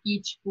an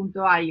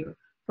itch.io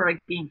for a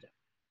game jam.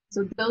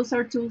 So those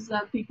are tools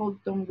that people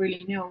don't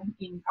really know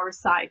in our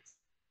site.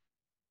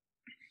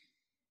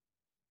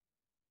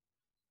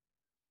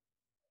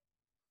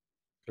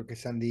 Creo que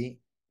Sandy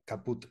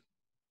caput.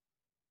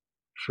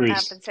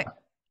 Freeze.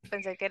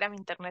 Pensé que era mi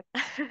internet.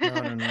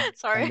 No.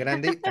 Sorry.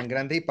 Tan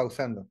grande y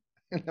pausando.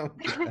 No,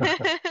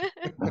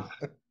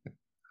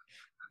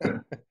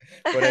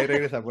 por ahí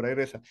regresa.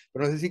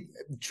 Pero no sé si,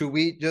 should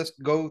we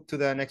just go to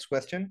the next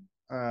question?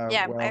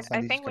 Yeah, while I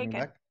Sandy's think we coming can.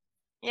 back?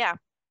 Yeah.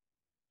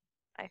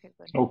 I think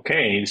we can.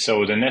 Okay,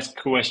 so the next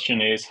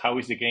question is, how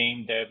is the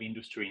game dev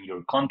industry in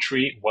your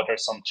country? What are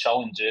some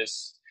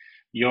challenges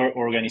your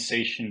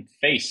organization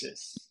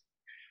faces?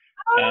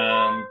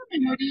 Me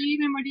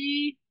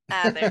morí.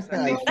 There's a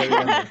Ahí está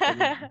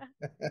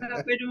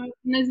mirando. Pero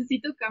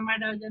necesito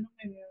cámara, ya no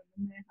me veo,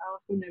 no me dejaba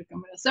poner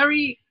cámara.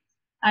 Sorry,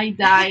 I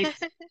died.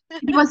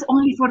 It was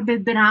only for the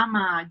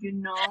drama, you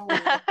know.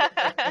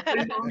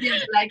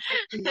 Colombians like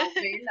the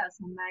novelas,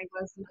 and I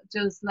was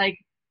just like,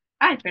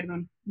 ay,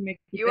 perdón, me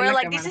quité You were la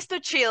like, cámara. this is too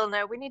chill.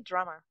 No, we need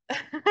drama.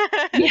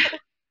 Yeah,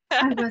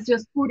 I was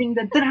just putting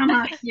the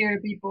drama here,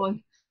 people.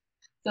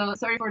 So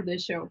sorry for the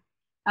show.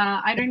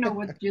 I don't know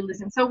what you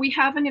listen. So we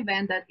have an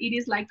event that it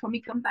is like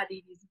Comic Con, but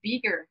it is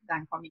bigger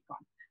than Comic Con.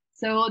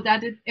 So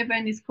that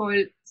event is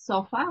called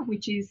SOFA,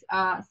 which is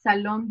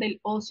Salón del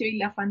Ocio y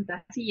la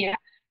Fantasía,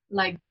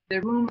 like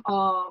the room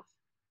of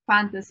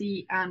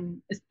fantasy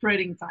and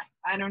spreading time.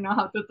 I don't know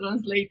how to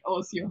translate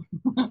ocio.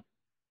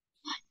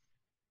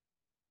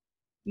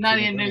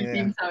 Nadie en el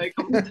team sabe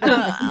cómo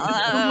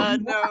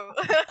No.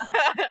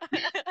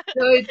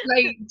 So it's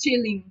like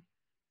chilling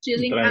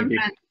and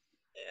fun.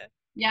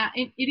 Yeah,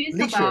 it is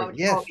leisure, about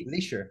yes, hobbies.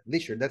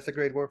 leisure. That's a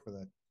great word for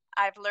that.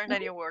 I've learned a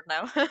new word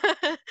now.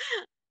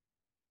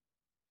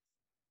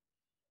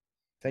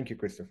 Thank you,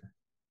 Christopher.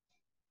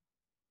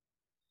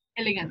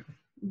 Elegant.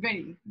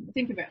 Very.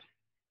 Thank you very.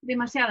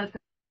 Demasiadas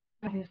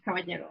gracias,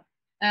 caballero.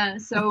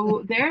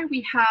 So there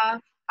we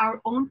have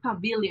our own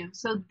pavilion.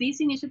 So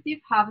this initiative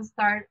have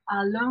started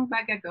a long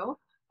back ago.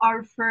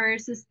 Our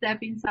first step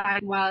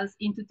inside was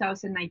in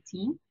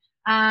 2019.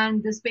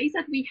 And the space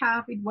that we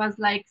have, it was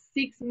like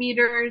 6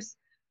 meters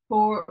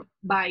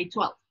by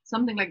 12,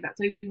 something like that.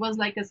 So it was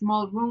like a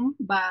small room,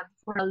 but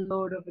for a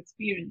lot of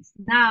experience.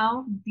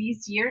 Now,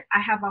 this year,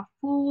 I have a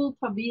full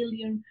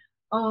pavilion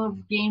of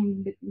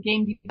game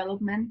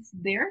developments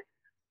there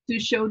to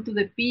show to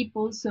the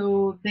people,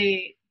 so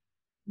the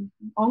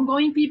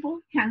ongoing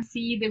people can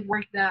see the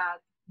work that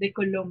the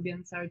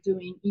Colombians are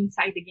doing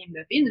inside the game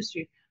dev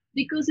industry.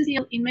 Because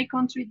still in my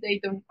country,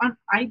 they don't,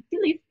 I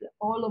believe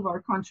all of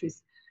our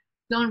countries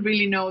don't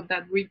really know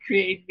that we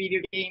create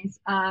video games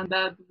and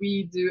that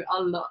we do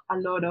a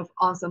lot of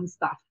awesome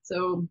stuff.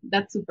 So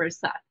that's super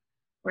sad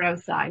for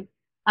outside.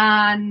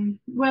 And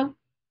well,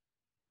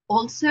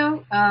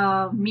 also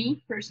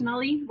me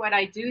personally, what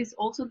I do is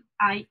also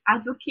I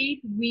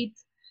advocate with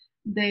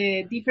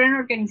the different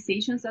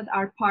organizations that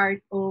are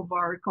part of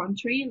our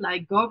country,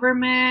 like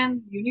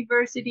government,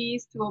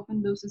 universities, to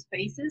open those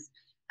spaces.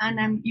 And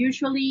I'm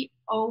usually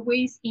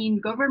always in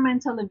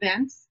governmental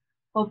events,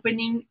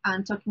 opening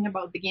and talking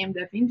about the game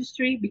dev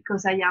industry,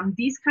 because I am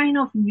this kind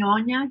of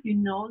ñoña, you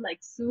know, like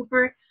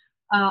super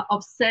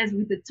obsessed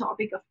with the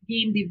topic of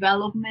game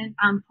development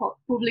and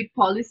public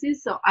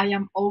policies. So I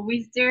am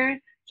always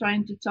there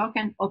trying to talk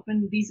and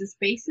open these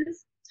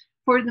spaces.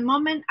 For the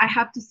moment, I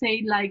have to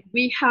say, like,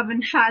 we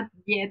haven't had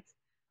yet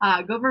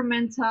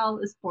governmental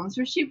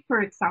sponsorship,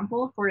 for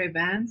example, for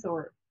events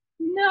or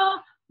No,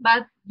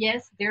 but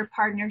yes, their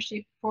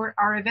partnership for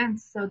our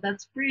events. So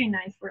that's pretty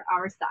nice for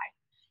our side.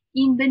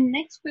 In the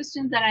next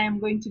question that I am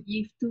going to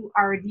give to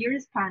our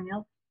dearest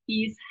panel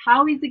is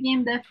how is the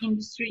game dev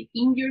industry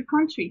in your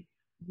country?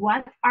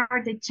 What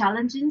are the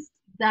challenges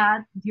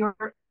that your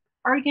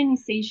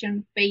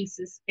organization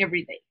faces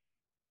every day?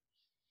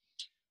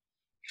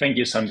 Thank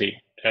you,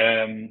 Sandy.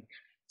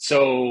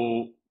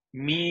 So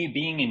me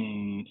being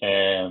in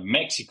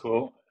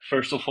Mexico,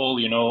 first of all,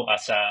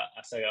 as a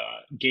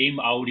game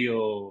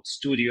audio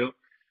studio,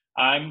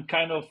 I'm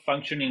kind of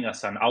functioning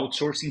as an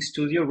outsourcing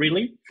studio,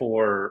 really,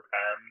 for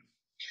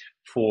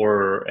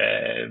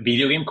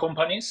video game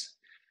companies.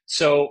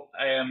 So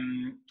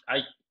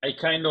I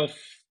kind of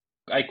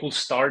I could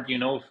start,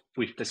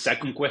 with the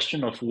second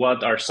question of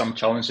what are some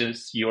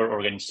challenges your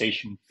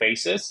organization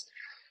faces,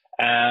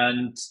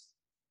 and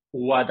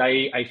what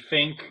I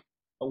think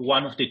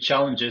one of the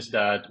challenges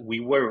that we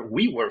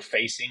were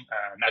facing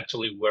and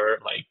actually were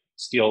like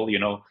still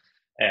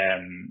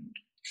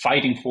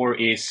fighting for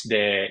is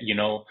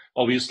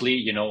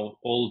obviously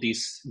all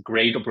these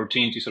great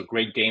opportunities or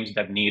great games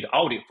that need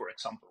audio, for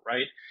example,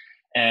 right?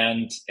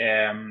 And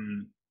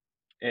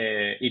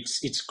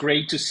it's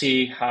great to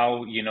see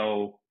how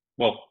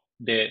well,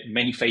 the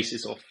many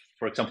phases of,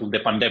 for example, the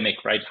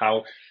pandemic, right?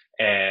 How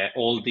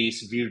all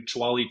this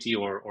virtuality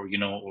or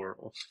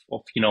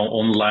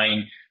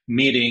online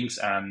meetings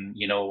and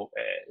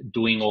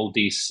doing all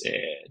these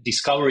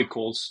discovery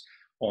calls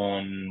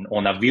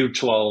on a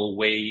virtual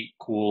way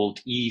could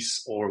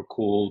ease or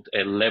could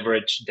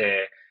leverage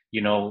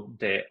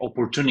the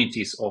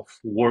opportunities of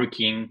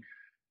working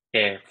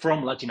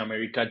from Latin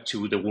America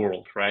to the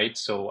world, right?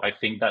 So I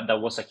think that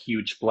was a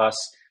huge plus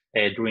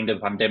during the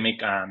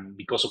pandemic, and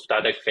because of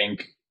that, I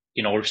think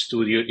in our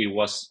studio it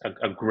was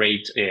a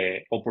great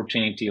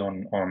opportunity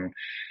on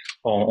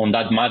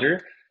that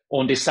matter.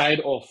 On the side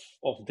of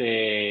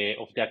the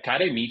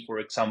academy, for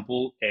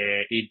example,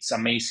 it's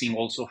amazing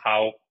also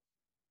how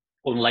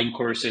online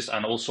courses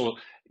and also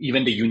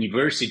even the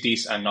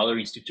universities and other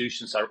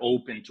institutions are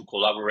open to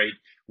collaborate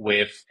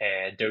with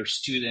their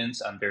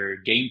students and their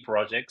game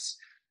projects.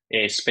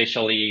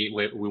 Especially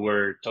we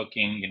were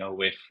talking,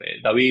 with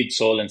David,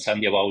 Sol, and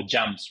Sandy about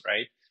jams,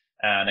 right?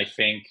 And I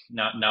think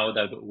now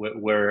that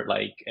we're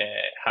like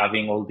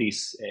having all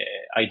these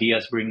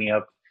ideas bringing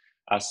up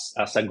as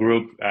a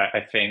group,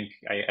 I think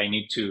I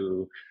need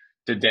to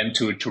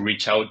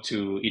reach out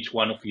to each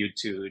one of you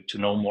to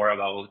know more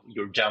about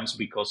your jams,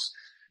 because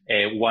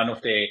one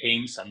of the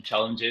aims and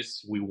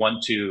challenges we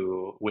want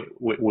to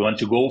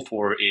go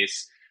for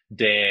is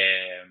the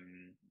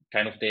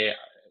kind of the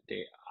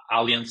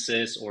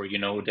alliances, or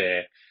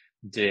the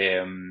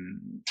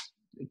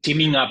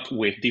teaming up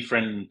with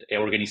different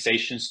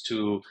organizations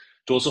to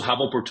also have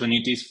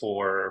opportunities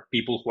for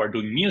people who are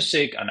doing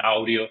music and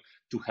audio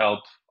to help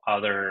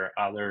other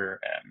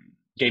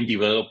game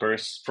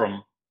developers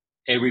from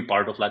every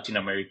part of Latin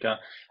America,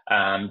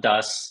 and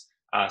thus,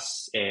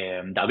 as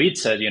David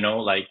said,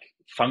 like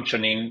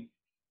functioning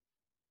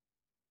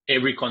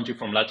every country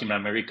from Latin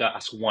America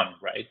as one,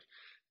 right?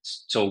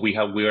 So we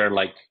are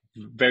like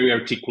very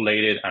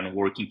articulated and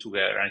working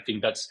together. I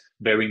think that's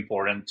very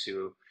important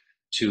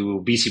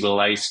to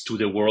visualize to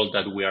the world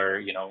that we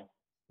are,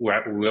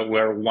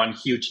 we're one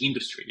huge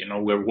industry.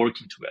 We're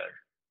working together.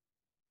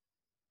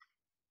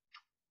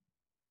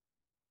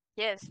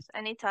 Yes,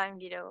 anytime,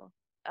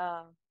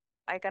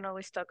 I can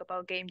always talk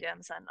about game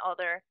jams and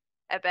other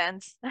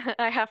events.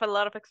 I have a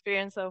lot of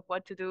experience of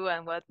what to do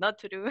and what not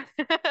to do.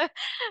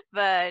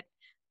 But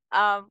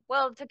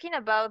well, talking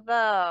about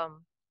the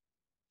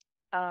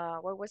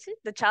what was it?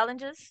 The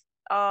challenges.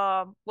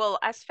 Well,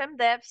 as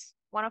FemDevs,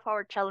 one of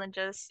our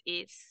challenges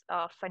is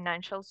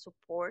financial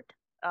support.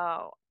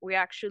 We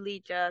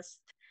actually just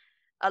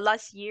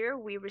last year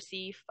we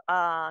received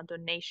a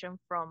donation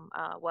from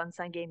One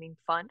Sun Gaming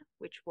Fund,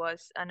 which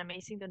was an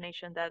amazing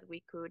donation that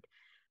we could,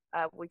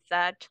 with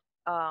that,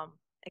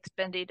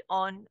 expend it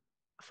on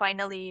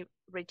finally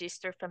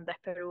register from the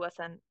Peru as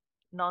a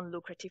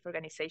non-lucrative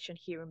organization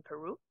here in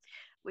Peru,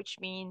 which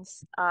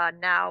means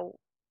now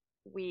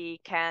we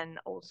can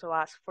also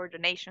ask for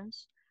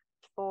donations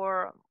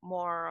for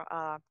more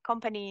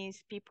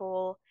companies,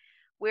 people.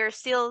 We're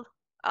still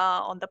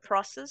on the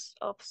process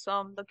of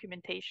some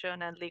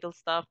documentation and legal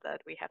stuff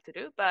that we have to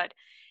do, but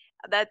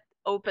that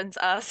opens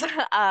us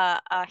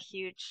a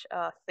huge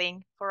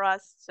thing for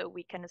us, so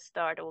we can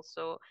start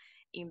also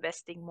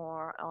investing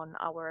more on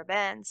our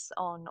events,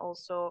 on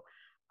also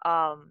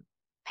um,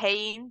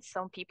 paying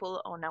some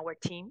people on our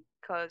team,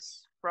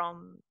 because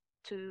from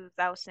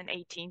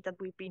 2018 that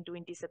we've been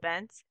doing these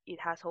events, it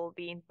has all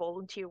been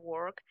volunteer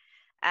work,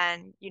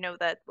 and you know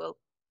that, well,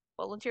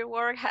 volunteer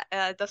work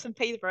doesn't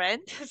pay the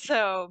rent.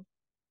 So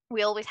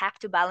we always have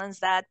to balance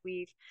that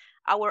with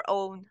our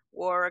own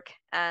work.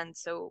 And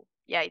so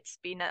yeah, it's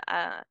been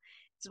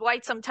it's why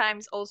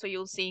sometimes also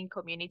you'll see in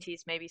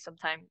communities maybe some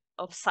time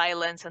of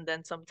silence and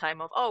then some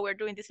time of, oh, we're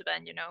doing this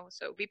event,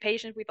 so be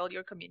patient with all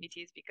your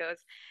communities,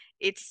 because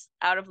it's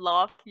out of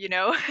love.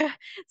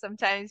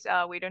 Sometimes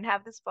we don't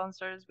have the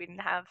sponsors, we didn't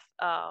have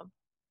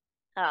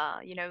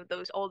you know,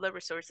 those all the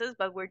resources,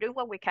 but we're doing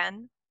what we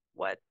can,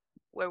 what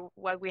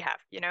what we have,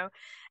 you know.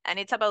 And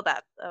it's about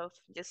that, of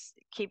just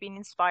keeping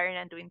inspiring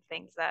and doing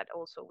things that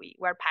also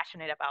we're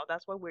passionate about.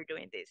 That's why we're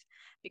doing this,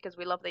 because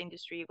we love the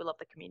industry, we love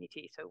the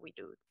community, so we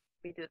do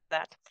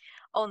that.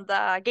 On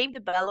the game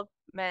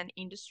development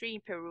industry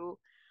in Peru,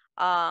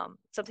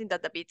 something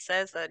that David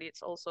says that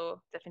it's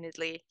also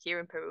definitely here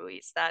in Peru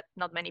is that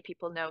not many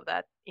people know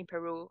that in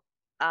Peru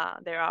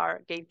there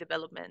are game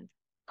development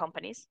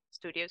companies,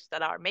 studios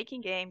that are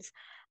making games,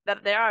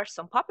 that there are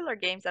some popular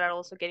games that are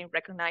also getting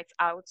recognized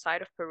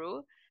outside of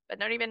Peru, but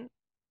not even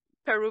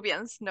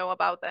Peruvians know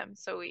about them.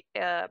 So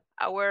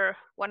our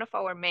one of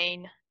our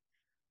main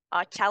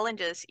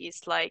challenges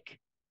is like,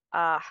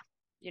 uh,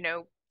 you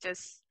know,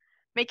 just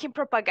making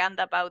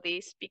propaganda about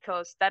this,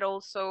 because that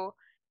also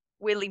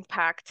will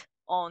impact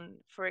on,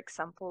 for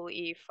example,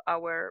 if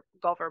our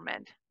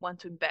government want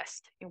to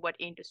invest in what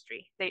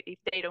industry. If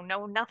they don't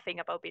know nothing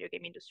about video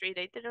game industry,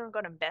 they're not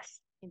going to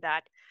invest in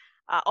that.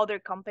 Other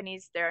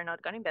companies, they're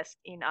not going to invest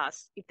in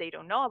us if they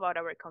don't know about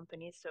our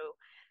company. So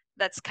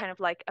that's kind of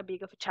like a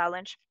big of a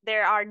challenge.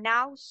 There are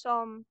now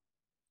some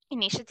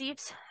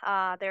initiatives.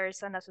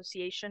 There's an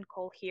association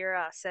called here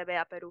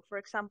CBA Peru, for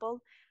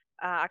example.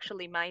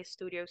 Actually, my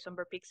studio,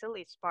 Somber Pixel,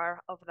 is part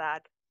of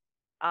that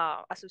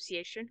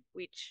association,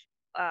 which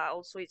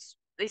also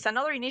it's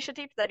another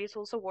initiative that is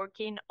also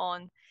working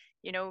on,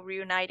 you know,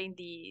 reuniting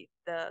the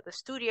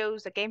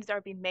studios, the games that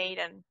are being made,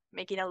 and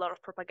making a lot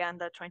of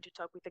propaganda, trying to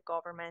talk with the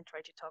government,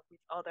 trying to talk with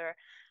other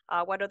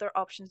what other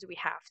options do we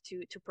have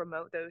to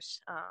promote those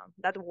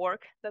that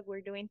work that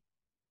we're doing.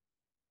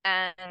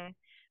 And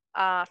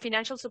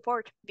financial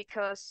support,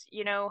 because,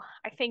 you know,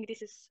 I think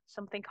this is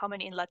something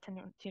common in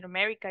Latin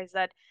America, is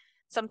that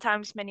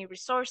sometimes many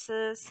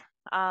resources,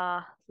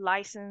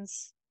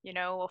 license, you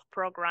know, of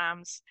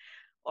programs,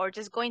 or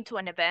just going to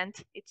an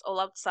event, it's all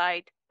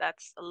outside.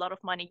 That's a lot of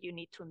money you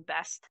need to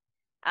invest.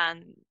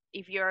 And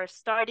if you're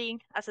starting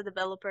as a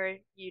developer,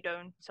 you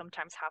don't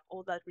sometimes have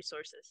all that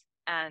resources.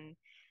 And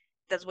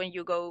that's when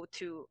you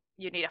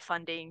need a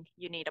funding,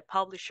 you need a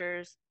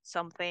publishers,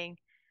 something.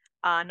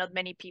 Not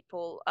many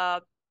people.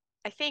 I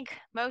think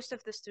most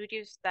of the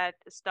studios that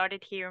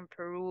started here in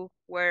Peru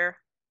were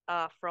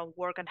from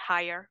work and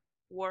hire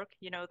work.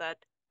 You know, that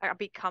a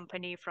big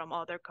company from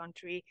other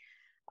country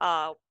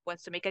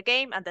wants to make a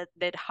game, and that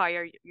they'd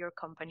hire your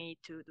company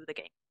to do the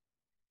game.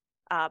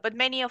 But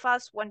many of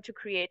us want to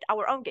create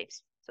our own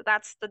games. So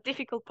that's the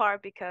difficult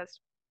part, because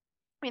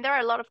I mean, there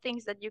are a lot of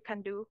things that you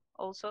can do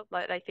also,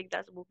 but I think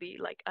that will be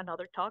like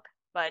another talk.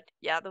 But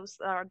yeah, those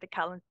are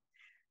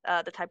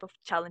the type of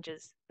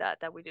challenges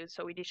that we do.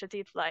 So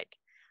initiatives like,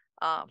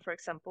 for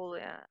example,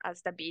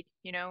 as David,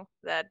 you know,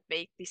 that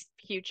make these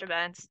huge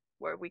events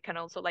where we can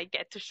also like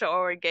get to show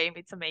our game.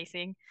 It's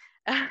amazing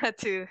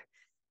to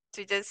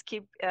just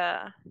keep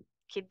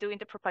doing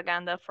the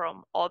propaganda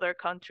from other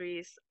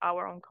countries,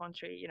 our own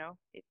country. You know,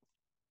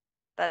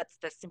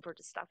 that's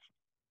important stuff.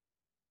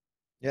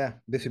 Yeah,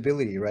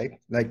 visibility, right?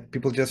 Like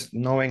people just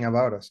knowing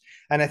about us.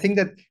 And I think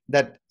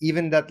that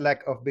even that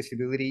lack of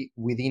visibility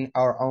within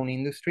our own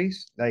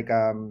industries, like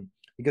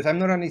because I'm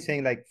not only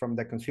saying like from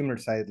the consumer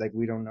side, like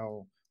we don't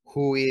know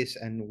who is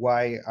and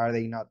why are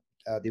they not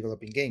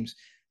developing games.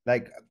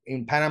 Like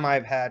in Panama,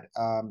 I've had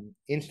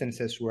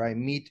instances where I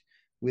meet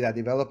with a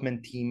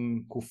development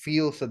team who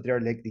feels that they're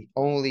like the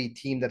only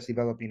team that's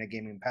developing a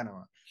game in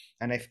Panama,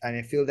 and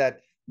I feel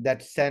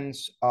that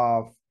sense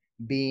of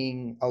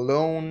being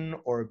alone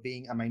or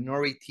being a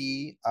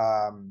minority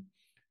um,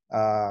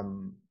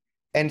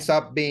 ends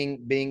up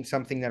being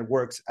something that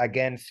works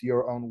against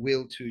your own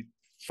will to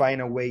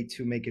find a way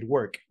to make it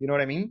work. You know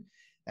what I mean?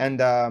 And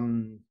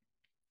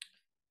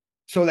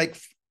so like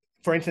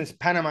for instance,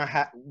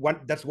 Panama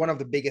that's one of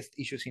the biggest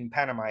issues in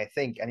Panama, I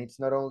think. And it's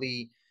not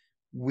only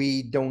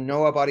we don't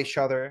know about each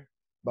other,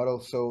 but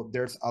also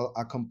there's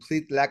a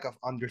complete lack of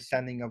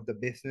understanding of the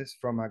business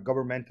from a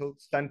governmental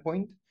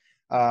standpoint.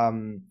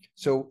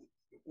 So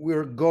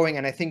we're going,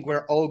 and I think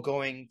we're all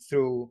going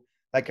through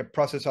like a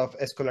process of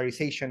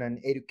escolarization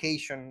and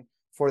education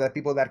for the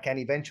people that can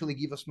eventually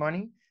give us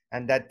money,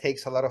 and that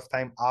takes a lot of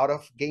time out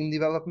of game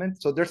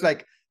development. So there's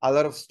like a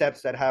lot of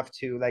steps that have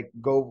to like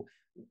go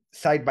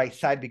side by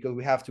side, because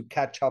we have to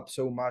catch up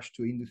so much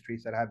to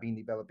industries that have been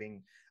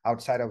developing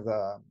outside of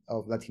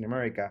Latin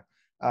America.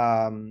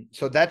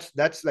 So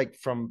that's like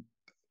from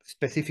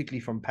specifically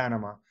from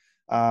Panama.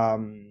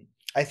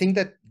 I think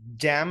that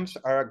jams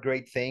are a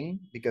great thing,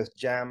 because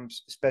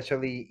jams,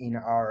 especially in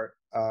our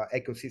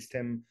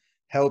ecosystem,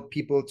 help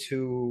people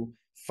to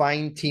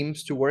find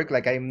teams to work.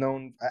 Like I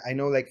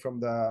know like from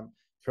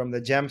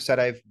the jams that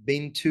I've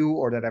been to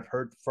or that I've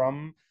heard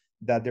from,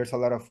 that there's a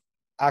lot of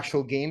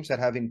actual games that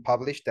have been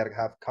published that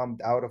have come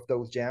out of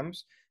those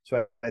jams.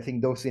 So I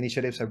think those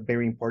initiatives are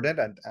very important.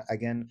 And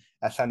again,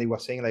 as Sandy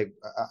was saying, like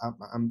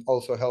I'm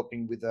also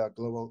helping with the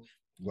global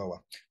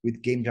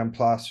with Game Jam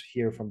Plus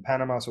here from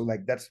Panama. So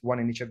like that's one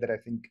initiative that I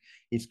think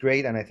is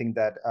great, and I think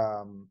that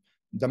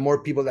the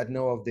more people that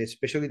know of this,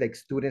 especially like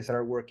students that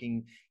are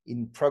working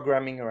in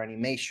programming or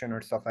animation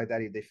or stuff like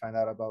that, if they find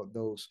out about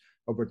those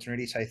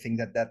opportunities, I think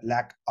that that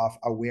lack of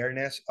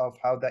awareness of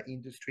how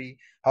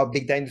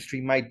big the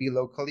industry might be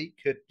locally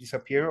could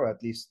disappear or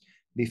at least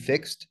be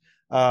fixed.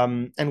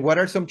 And what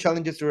are some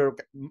challenges that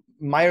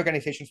my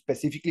organization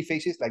specifically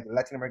faces, like the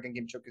Latin American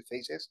Game Showcase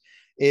faces?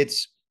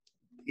 It's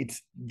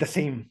the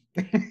same.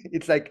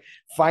 It's like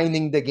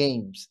finding the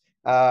games.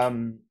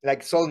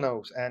 Like Sol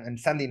knows and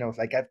Sandy knows.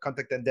 Like I've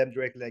contacted them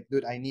directly. Like,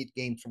 dude, I need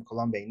games from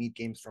Colombia. I need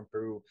games from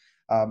Peru.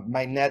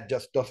 My net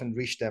just doesn't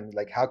reach them.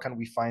 Like, how can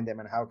we find them,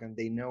 and how can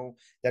they know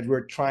that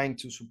we're trying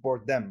to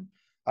support them?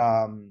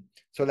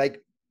 So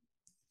like,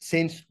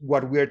 since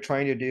what we're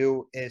trying to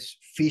do is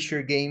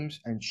feature games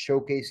and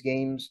showcase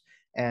games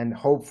and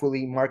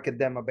hopefully market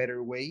them a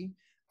better way,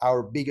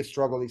 our biggest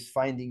struggle is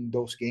finding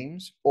those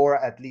games, or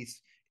at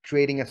least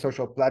creating a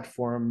social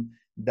platform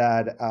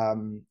that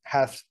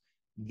has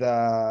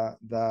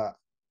the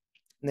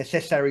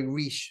necessary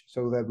reach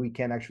so that we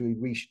can actually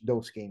reach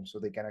those games, so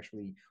they can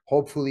actually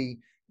hopefully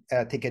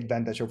take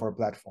advantage of our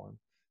platform.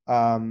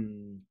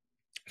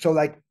 So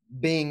like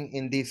being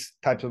in these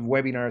types of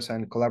webinars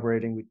and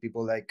collaborating with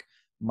people like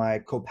my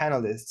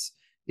co-panelists,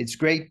 it's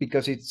great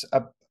because it's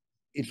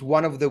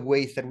one of the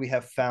ways that we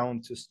have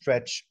found to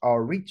stretch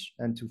our reach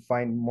and to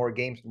find more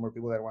games and more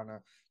people that want to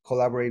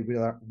collaborate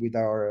with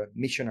our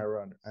mission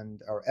around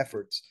and our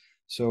efforts.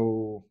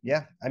 So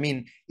yeah, I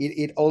mean,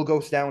 it all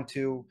goes down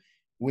to,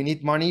 we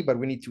need money, but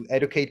we need to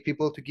educate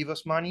people to give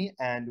us money,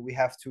 and we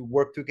have to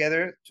work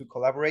together to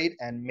collaborate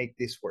and make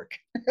this work.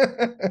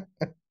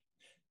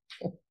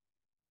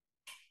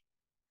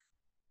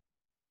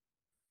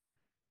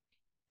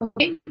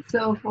 Okay,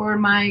 so for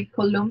my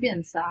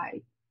Colombian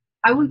side,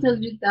 I will tell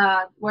you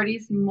that what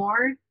is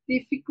more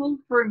difficult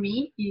for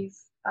me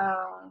is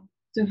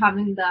to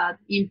having that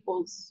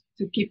impulse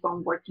to keep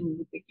on working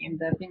with the game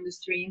dev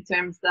industry, in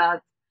terms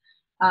that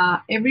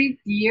every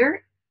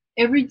year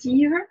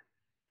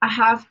I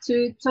have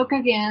to talk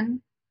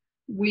again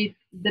with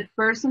the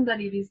person that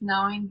it is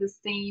now in the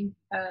same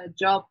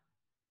job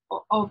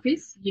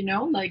office, you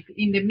know, like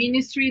in the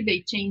ministry,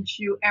 they change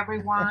you,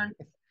 everyone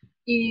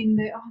in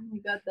the, oh my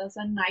God, that's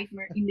a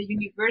nightmare, in the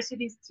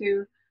universities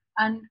too.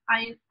 And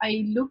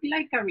I look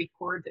like a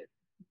recorder,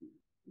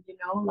 you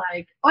know,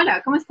 like,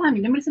 hola, ¿cómo está? Mi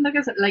nombre es Sandra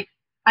Casa. Like,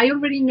 I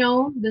already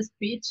know the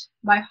speech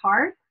by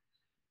heart.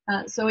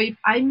 So if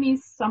I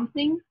miss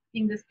something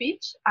in the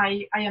speech,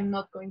 I am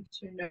not going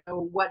to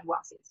know what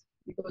was it,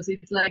 because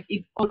it's like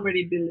it's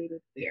already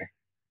deleted there.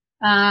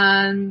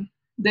 And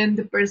then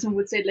the person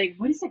would say, like,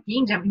 what is a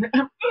game jam?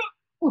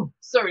 Oh,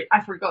 sorry,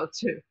 I forgot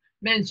to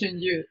mention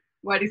you.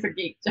 What is a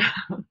game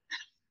jam?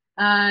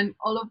 And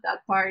all of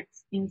that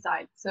parts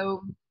inside.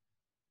 So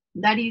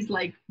that is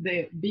like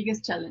the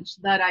biggest challenge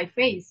that I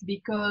face,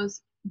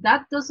 because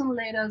that doesn't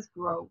let us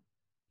grow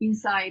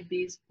inside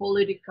these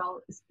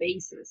political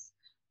spaces.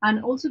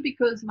 And also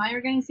because my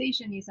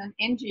organization is an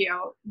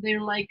NGO,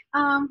 they're like,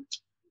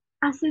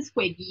 haces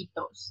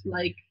jueguitos,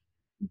 like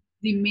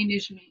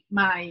diminish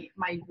my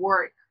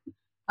work.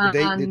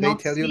 Did they Not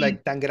tell you see,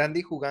 like tan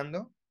grande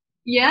jugando?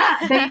 yeah,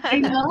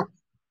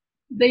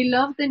 they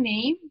love the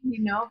name,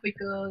 you know,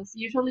 because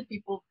usually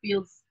people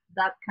feels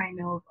that kind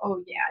of,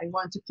 oh yeah, I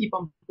want to keep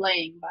on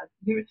playing, but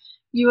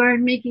you are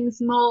making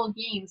small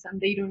games, and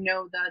they don't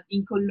know that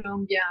in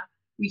Colombia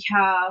we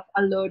have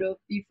a lot of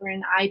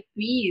different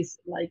IPs,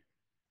 like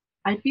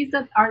IPs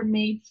that are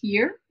made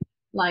here,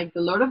 like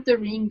the Lord of the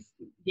Rings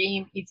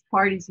game. It's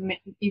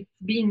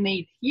being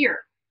made here,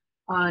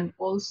 and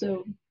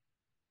also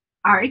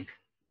Arc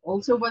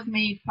also was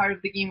made. Part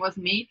of the game was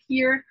made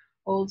here.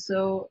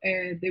 Also,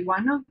 the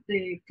one of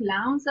the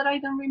clowns that I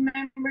don't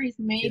remember is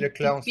made. Killer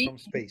Clowns from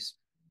Space.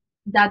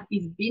 That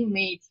is being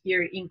made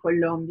here in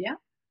Colombia,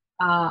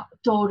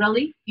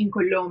 totally in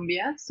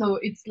Colombia. So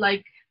it's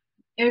like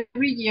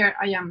every year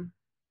I am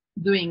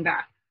doing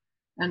that,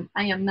 and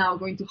I am now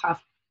going to have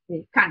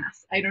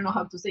canas. I don't know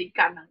how to say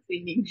canas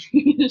in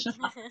English.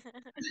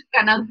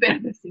 Canas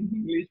verdes in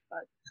English,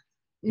 but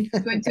it's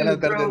going to Canas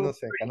verdes, grow no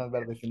sé. Canas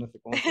verdes, sí, no sé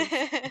cómo se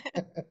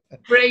dice.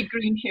 gray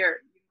green hair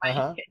in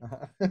my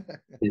case.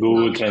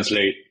 Google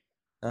Translate.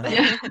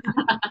 Yeah.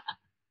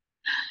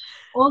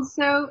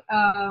 Also,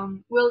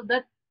 well,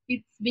 that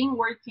it's been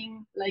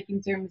working, like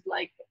in terms,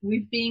 like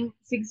we've been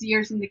 6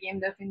 years in the game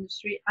dev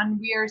industry, and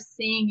we are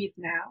seeing it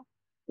now,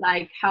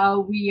 like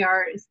how we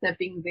are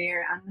stepping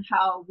there and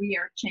how we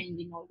are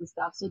changing all the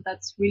stuff. So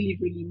that's really,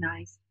 really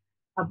nice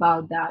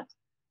about that.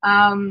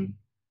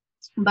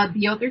 But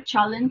the other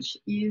challenge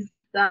is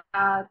that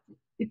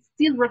it's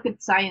still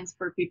rocket science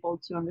for people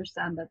to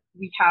understand that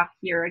we have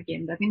here a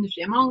game dev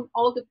industry, among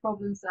all the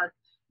problems that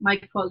my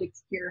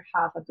colleagues here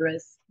have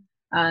addressed.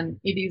 And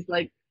it is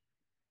like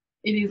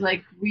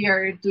we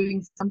are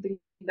doing something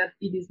that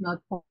it is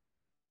not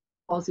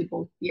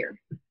possible here.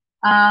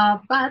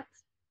 But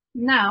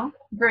now,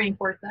 very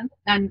important,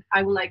 and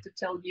I would like to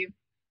tell you,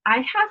 I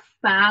have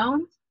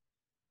found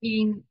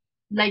in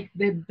like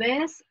the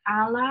best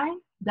ally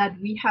that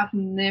we have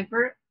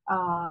never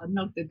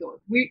knock the door.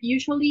 We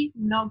usually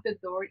knock the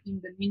door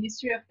in the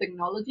Ministry of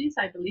Technologies,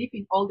 I believe,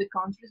 in all the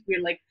countries.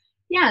 We're like,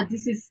 yeah,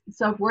 this is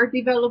software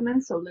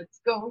development, so let's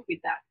go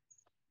with that.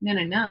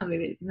 No,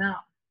 baby, no.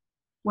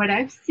 What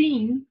I've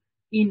seen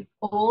in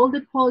all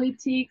the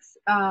politics,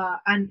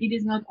 and it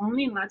is not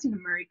only in Latin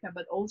America,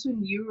 but also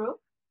in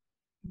Europe,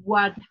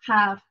 what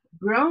have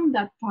grown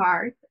that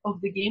part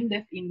of the game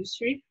dev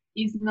industry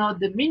is not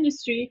the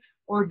ministry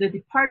or the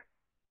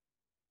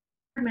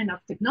Department of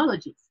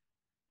Technologies.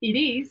 It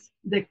is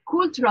the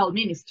Cultural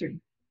Ministry.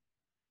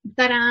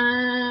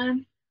 Ta-da!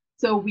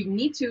 So we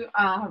need to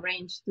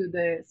arrange to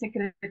the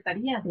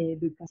Secretaría de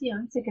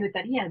Educación,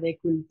 Secretaría de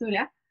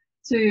Cultura,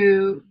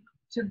 to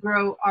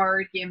grow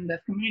our game dev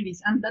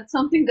communities. And that's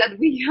something that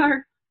we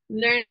are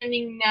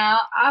learning now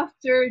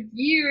after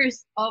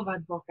years of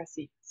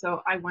advocacy.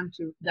 So I want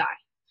to die.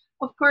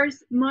 Of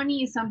course,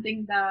 money is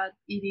something that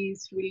it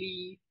is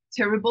really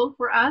terrible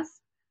for us,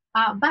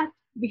 but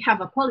we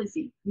have a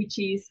policy, which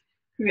is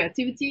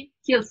creativity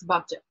kills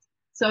budget.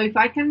 So if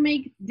I can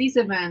make this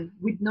event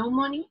with no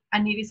money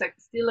and it is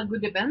still a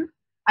good event,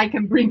 I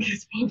can bring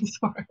sponsors.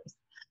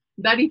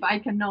 But if I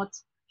cannot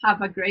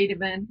have a great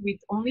event with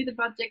only the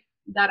budget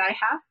that I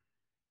have,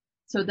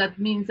 so that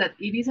means that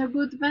it is a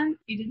good event,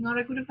 it is not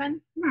a good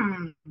event.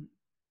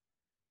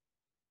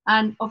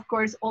 And of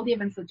course, all the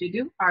events that you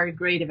do are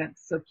great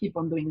events, so keep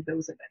on doing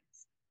those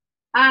events.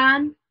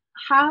 And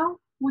how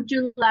would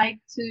you like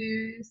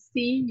to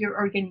see your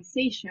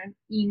organization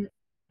in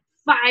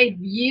 5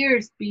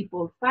 years,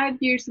 people,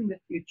 5 years in the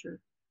future?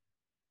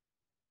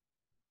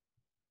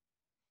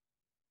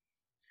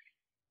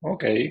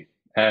 Okay.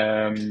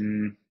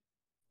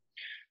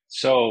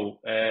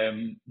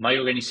 My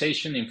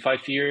organization in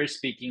 5 years,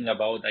 speaking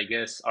about, I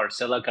guess, our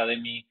Cell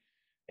Academy,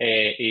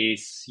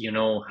 is,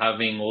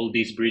 having all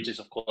these bridges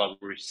of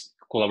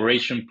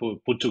collaboration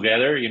put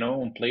together,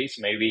 in place,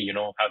 maybe,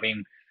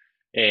 having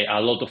a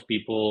lot of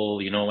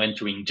people,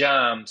 entering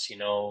jams,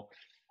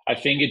 I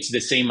think it's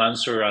the same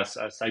answer as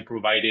I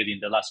provided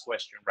in the last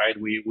question, right?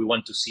 We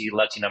want to see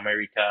Latin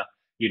America,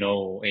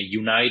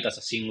 unite as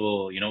a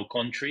single,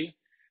 country,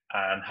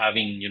 and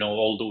having,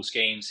 all those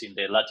games in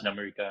the Latin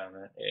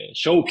America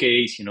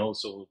showcase,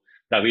 so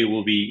that we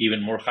will be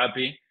even more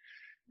happy.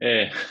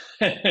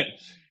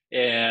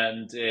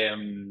 And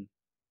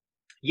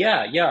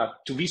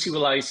to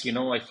visualize,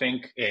 I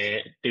think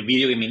the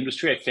video game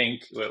industry, I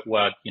think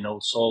what,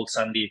 Sol,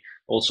 Sandy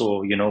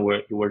also,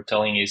 were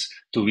telling is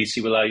to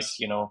visualize,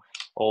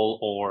 all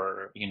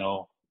our,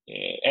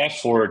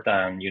 effort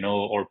and,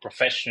 our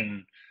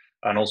profession,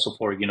 and also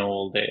for,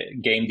 all the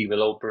game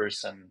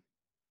developers and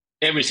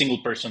every single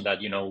person that,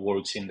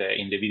 works in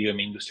the video game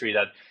industry,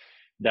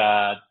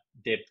 that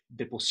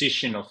the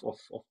position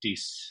of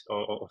this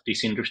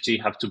industry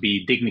have to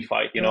be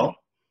dignified,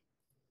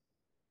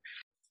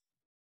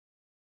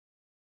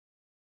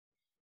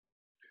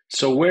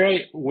 So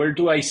where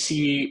do I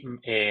see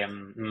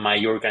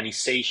my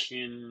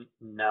organization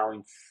now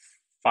in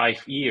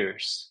 5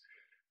 years?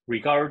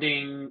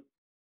 Regarding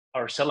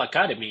our Cell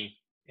Academy,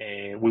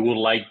 we would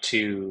like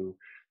to,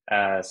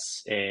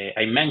 as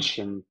I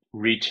mentioned,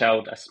 reach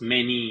out as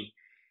many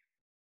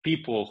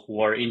people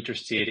who are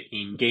interested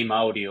in game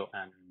audio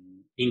and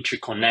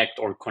interconnect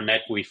or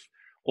connect with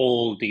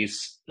all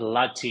these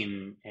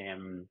Latin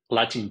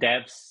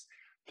devs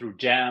through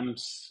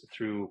jams,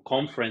 through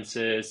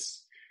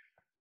conferences,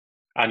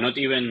 and not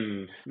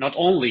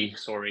only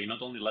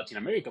Latin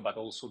America, but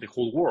also the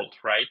whole world,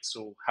 right?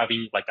 So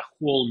having like a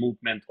whole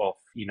movement of,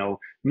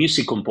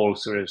 music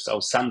composers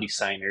or sound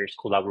designers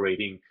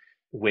collaborating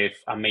with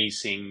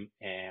amazing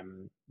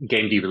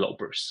game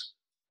developers.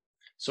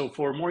 So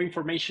for more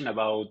information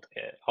about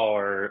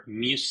our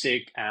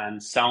music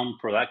and sound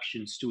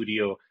production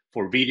studio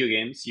for video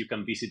games, you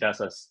can visit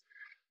us as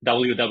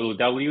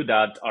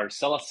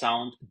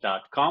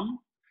www.arcelasound.com.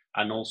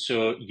 And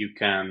also you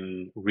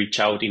can reach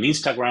out in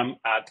Instagram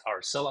at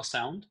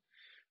arcelasound.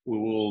 We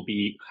will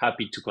be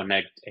happy to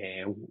connect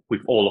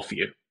with all of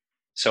you.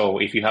 So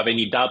if you have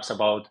any doubts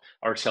about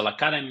our Cell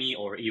Academy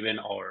or even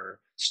our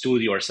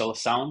studio, Arcela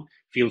Sound,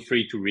 feel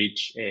free to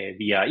reach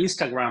via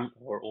Instagram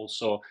or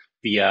also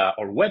via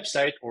our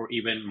website or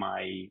even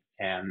my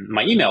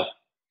email,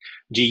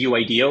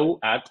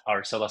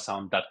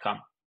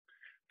 guido@arcelasound.com.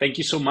 Thank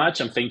you so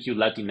much, and thank you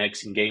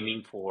Latinx in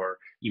Gaming for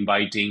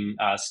inviting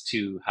us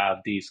to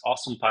have this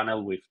awesome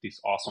panel with these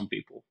awesome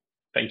people.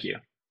 Thank you.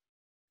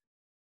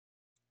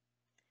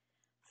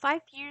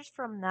 5 years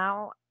from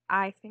now,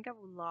 I think I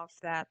would love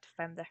that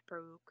FemDev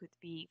Peru could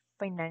be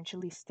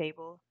financially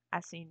stable,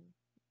 as in,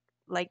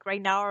 like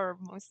right now, our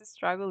most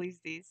struggle is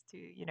this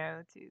to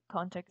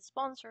contact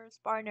sponsors,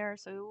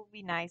 partners. So it would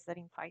be nice that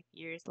in 5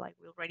 years, like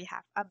we already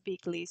have a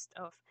big list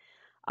of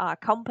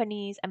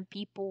companies and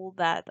people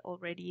that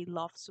already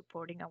love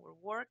supporting our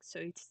work. So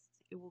it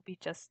will be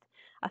just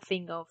a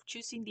thing of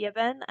choosing the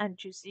event and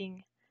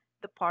choosing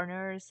the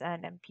partners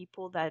and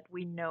people that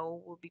we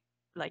know will be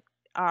like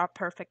a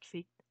perfect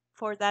fit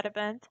for that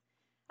event,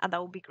 and that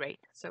will be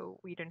great.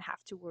 So we don't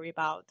have to worry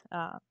about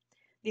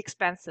the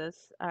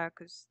expenses,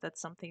 because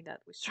that's something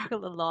that we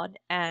struggle a lot.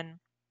 And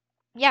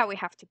yeah, we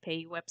have to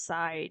pay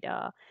website.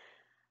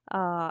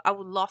 I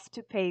would love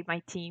to pay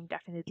my team,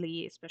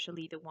 definitely,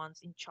 especially the ones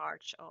in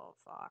charge of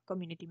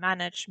community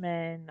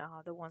management,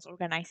 the ones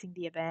organizing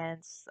the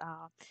events.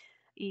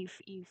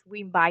 If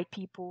we invite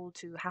people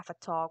to have a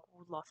talk, we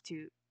would love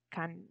to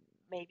can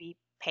maybe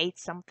pay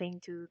something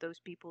to those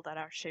people that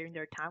are sharing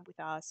their time with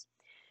us.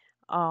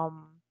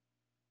 Um,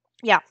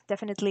 yeah,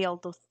 definitely all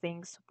those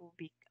things will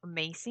be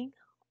amazing.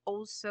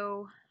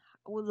 Also,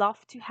 I would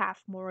love to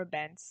have more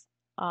events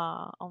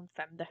on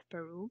FemDev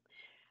Peru.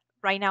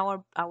 Right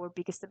now, our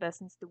biggest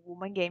event is the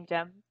Woman Game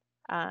Jam,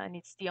 and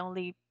it's the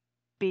only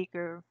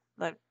bigger,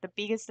 like the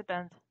biggest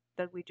event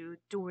that we do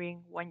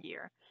during 1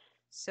 year.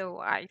 So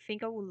I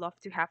think I would love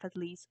to have at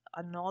least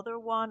another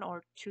one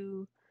or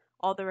two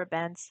other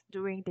events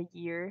during the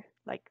year,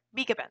 like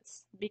big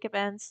events,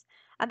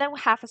 and then we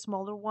have a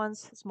smaller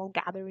ones, small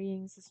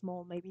gatherings,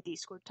 small maybe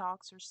Discord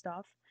talks or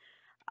stuff,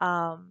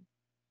 um,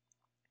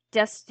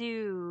 just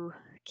to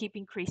keep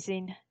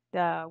increasing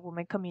the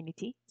women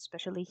community,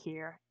 especially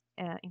here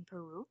in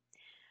Peru.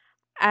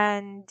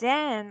 And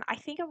then I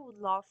think I would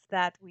love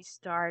that we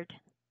start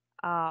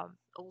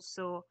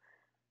also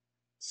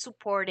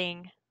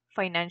supporting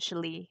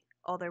financially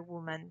other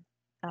women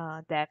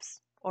devs,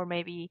 or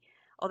maybe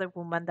other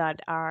women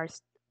that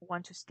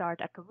want to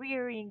start a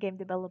career in game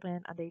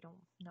development and they don't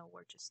know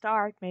where to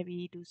start.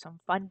 Maybe do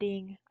some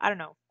funding. I don't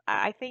know.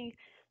 I think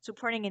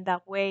supporting in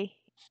that way,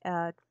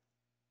 uh,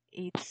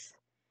 it's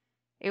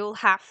it will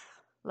have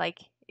like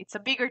it's a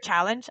bigger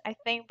challenge, I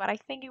think, but I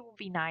think it would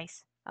be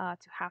nice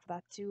to have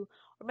that too,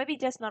 or maybe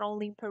just not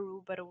only in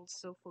Peru but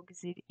also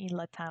focus it in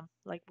Latam,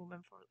 like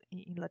women for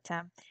in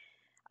Latam.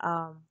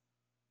 Um,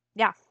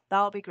 yeah,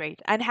 that would be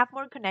great, and have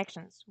more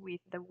connections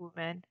with the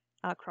women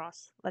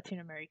across Latin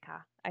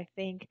America. I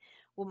think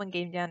Woman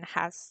Game Jam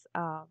has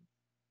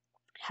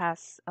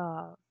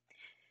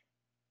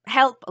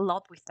help a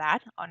lot with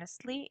that,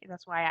 honestly.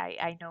 That's why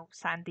I know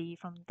Sandy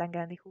from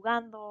Tangandi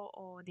Jugando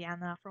or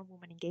Diana from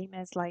Women in Game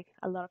as like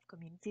a lot of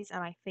communities.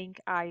 And I think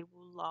I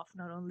would love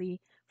not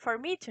only for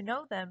me to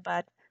know them,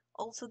 but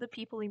also the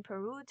people in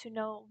Peru to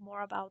know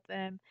more about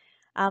them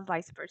and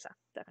vice versa,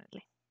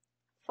 definitely.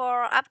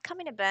 For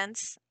upcoming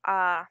events,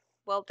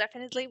 well,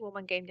 definitely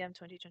Women Game Jam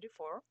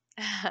 2024.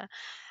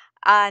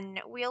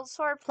 And we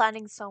also are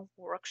planning some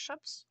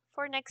workshops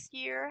for next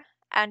year,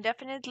 and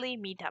definitely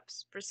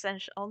meetups,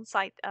 presential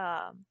on-site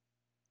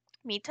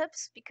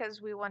meetups,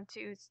 because we want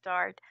to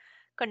start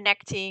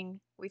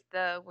connecting with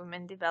the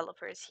women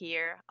developers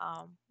here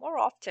more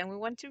often. We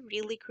want to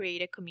really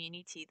create a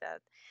community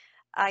that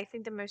I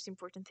think the most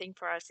important thing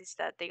for us is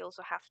that they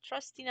also have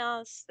trust in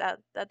us,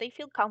 that they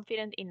feel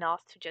confident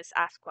enough to just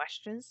ask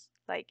questions.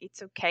 Like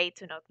it's okay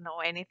to not know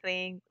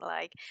anything.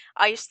 Like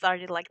I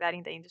started like that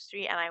in the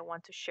industry, and I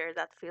want to share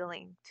that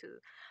feeling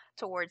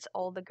towards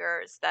all the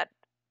girls that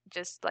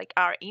just like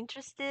are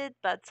interested,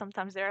 but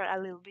sometimes they're a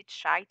little bit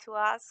shy to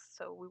us.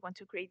 So we want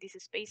to create these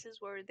spaces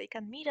where they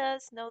can meet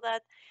us, know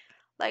that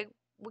like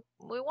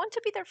we want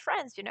to be their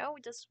friends,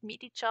 we just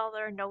meet each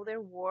other, know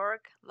their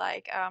work.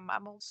 Like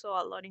I'm also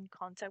a lot in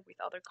contact with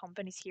other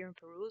companies here in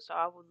Peru, so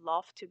I would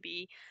love to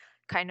be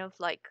kind of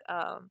like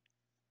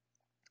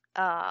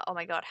oh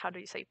my god, how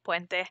do you say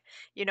puente,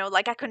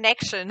 like a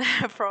connection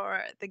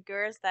for the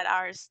girls that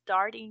are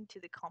starting to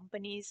the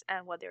companies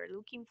and what they're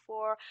looking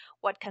for,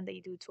 what can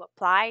they do to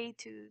apply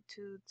to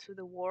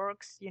the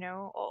works,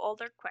 all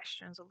their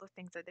questions, all the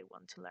things that they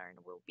want to learn.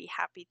 We'll be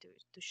happy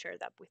to share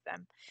that with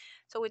them.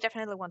 So we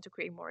definitely want to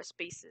create more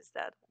spaces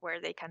that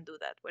where they can do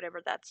that,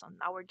 whatever that's on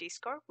our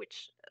Discord,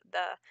 which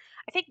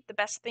I think the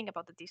best thing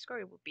about the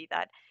Discord would be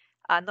that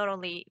not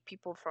only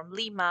people from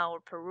Lima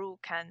or Peru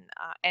can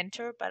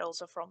enter, but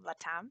also from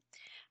Latam.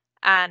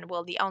 And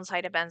well, the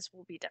on-site events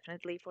will be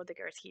definitely for the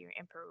girls here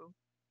in Peru.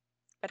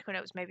 But who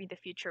knows, maybe in the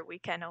future we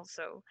can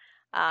also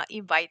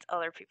invite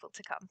other people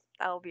to come.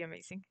 That will be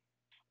amazing.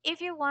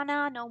 If you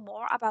wanna know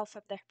more about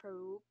FEPDEC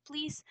Peru,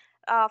 please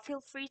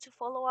feel free to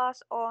follow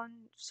us on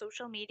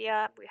social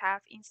media. We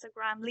have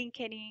Instagram,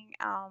 LinkedIn,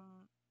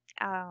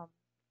 um,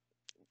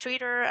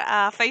 Twitter,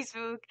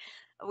 Facebook.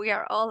 We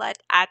are all at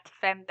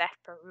FEMDEC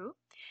Peru.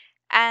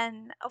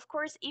 And of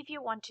course, if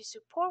you want to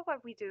support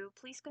what we do,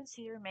 please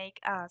consider make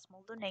a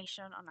small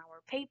donation on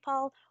our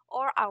PayPal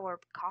or our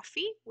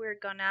Coffee. We're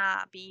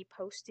gonna be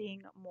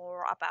posting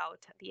more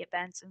about the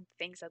events and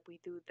things that we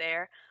do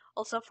there.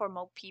 Also for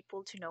more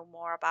people to know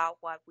more about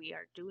what we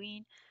are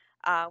doing.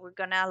 We're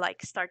gonna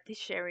like start this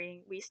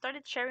sharing. We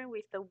started sharing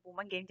with the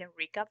Woman Game Jam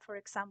recap, for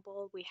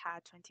example. We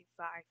had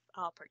 25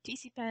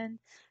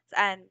 participants,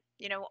 and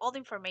all the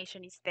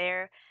information is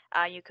there.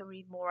 You can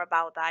read more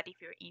about that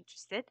if you're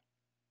interested.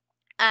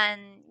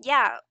 And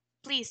yeah,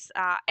 please,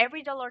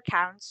 every dollar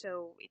counts,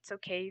 so it's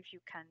okay if you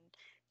can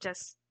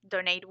just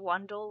donate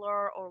 $1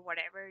 or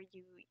whatever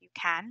you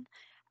can.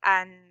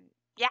 And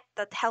yeah,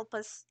 that help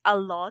us a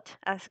lot,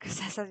 as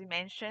as I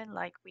mentioned.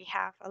 Like we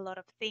have a lot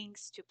of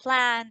things to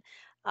plan,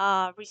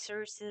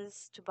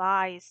 resources to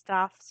buy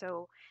stuff.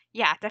 So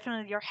yeah,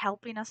 definitely you're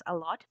helping us a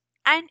lot.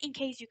 And in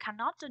case you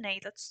cannot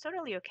donate, that's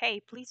totally okay.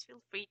 Please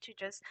feel free to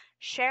just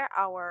share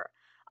our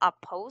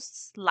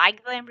posts,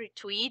 like them,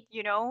 retweet,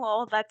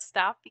 all that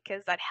stuff,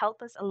 because that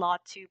helps us a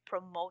lot to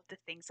promote the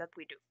things that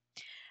we do.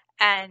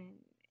 And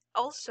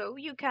also,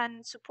 you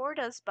can support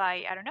us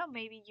by, I don't know,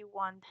 maybe you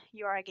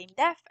are a game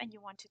dev and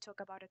you want to talk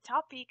about a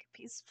topic,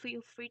 please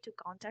feel free to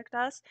contact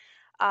us.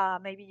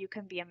 Maybe you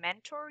can be a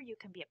mentor, you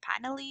can be a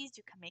panelist,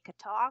 you can make a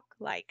talk,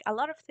 like a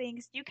lot of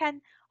things. You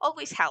can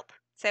always help.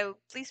 So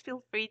please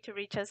feel free to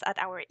reach us at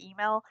our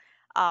email,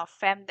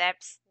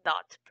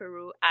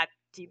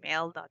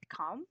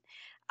 femdevs.peru@gmail.com.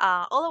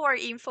 All our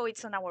info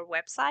is on our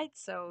website,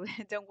 so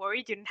don't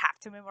worry, you don't have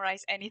to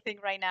memorize anything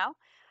right now.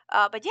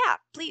 But yeah,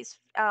 please,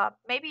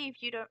 maybe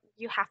if you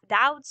have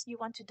doubts, you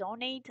want to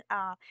donate,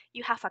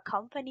 you have a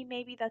company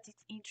maybe that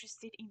is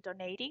interested in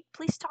donating,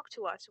 please talk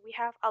to us. We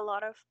have a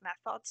lot of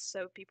methods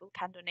so people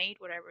can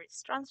donate, whatever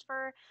it's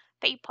transfer,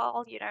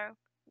 PayPal,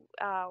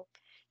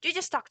 you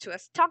just talk to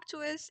us,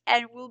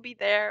 and we'll be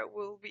there.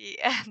 We'll be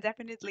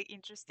definitely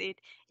interested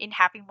in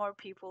having more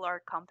people or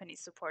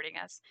companies supporting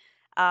us.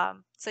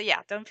 So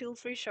yeah, don't feel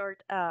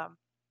short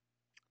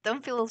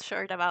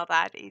about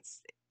that.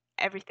 It's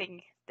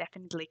everything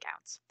definitely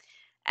counts.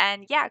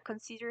 And yeah,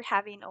 consider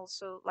having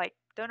also, like,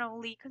 don't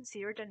only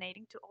consider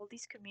donating to all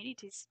these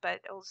communities,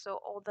 but also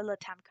all the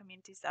Latam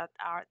communities that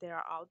are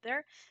out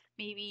there.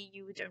 Maybe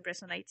you don't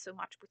resonate so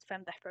much with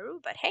FemDev Peru,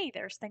 but hey,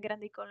 there's Tan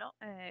Grande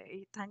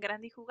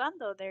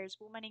Jugando, there's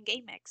Women in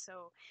GameX.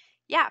 So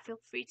yeah, feel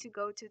free to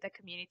go to the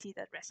community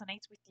that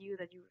resonates with you,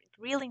 that it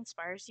really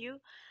inspires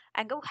you,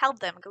 and go help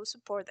them, go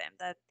support them.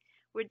 That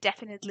we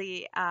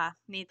definitely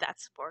need that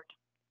support.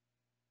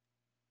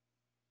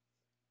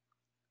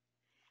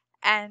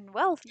 And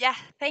well, yeah,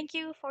 thank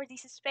you for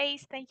this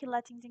space. Thank you,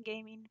 Latins in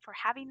Gaming, for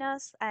having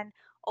us, and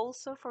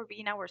also for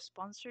being our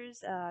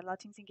sponsors.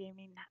 Latins in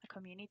Gaming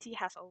community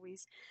has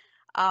always,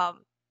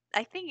 um,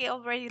 I think,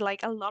 already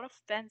like a lot of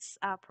events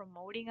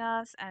promoting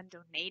us and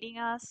donating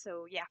us.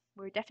 So yeah,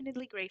 we're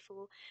definitely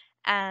grateful.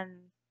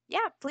 And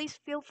yeah, please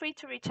feel free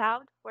to reach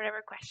out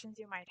whatever questions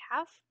you might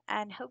have,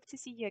 and hope to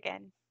see you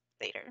again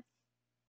later.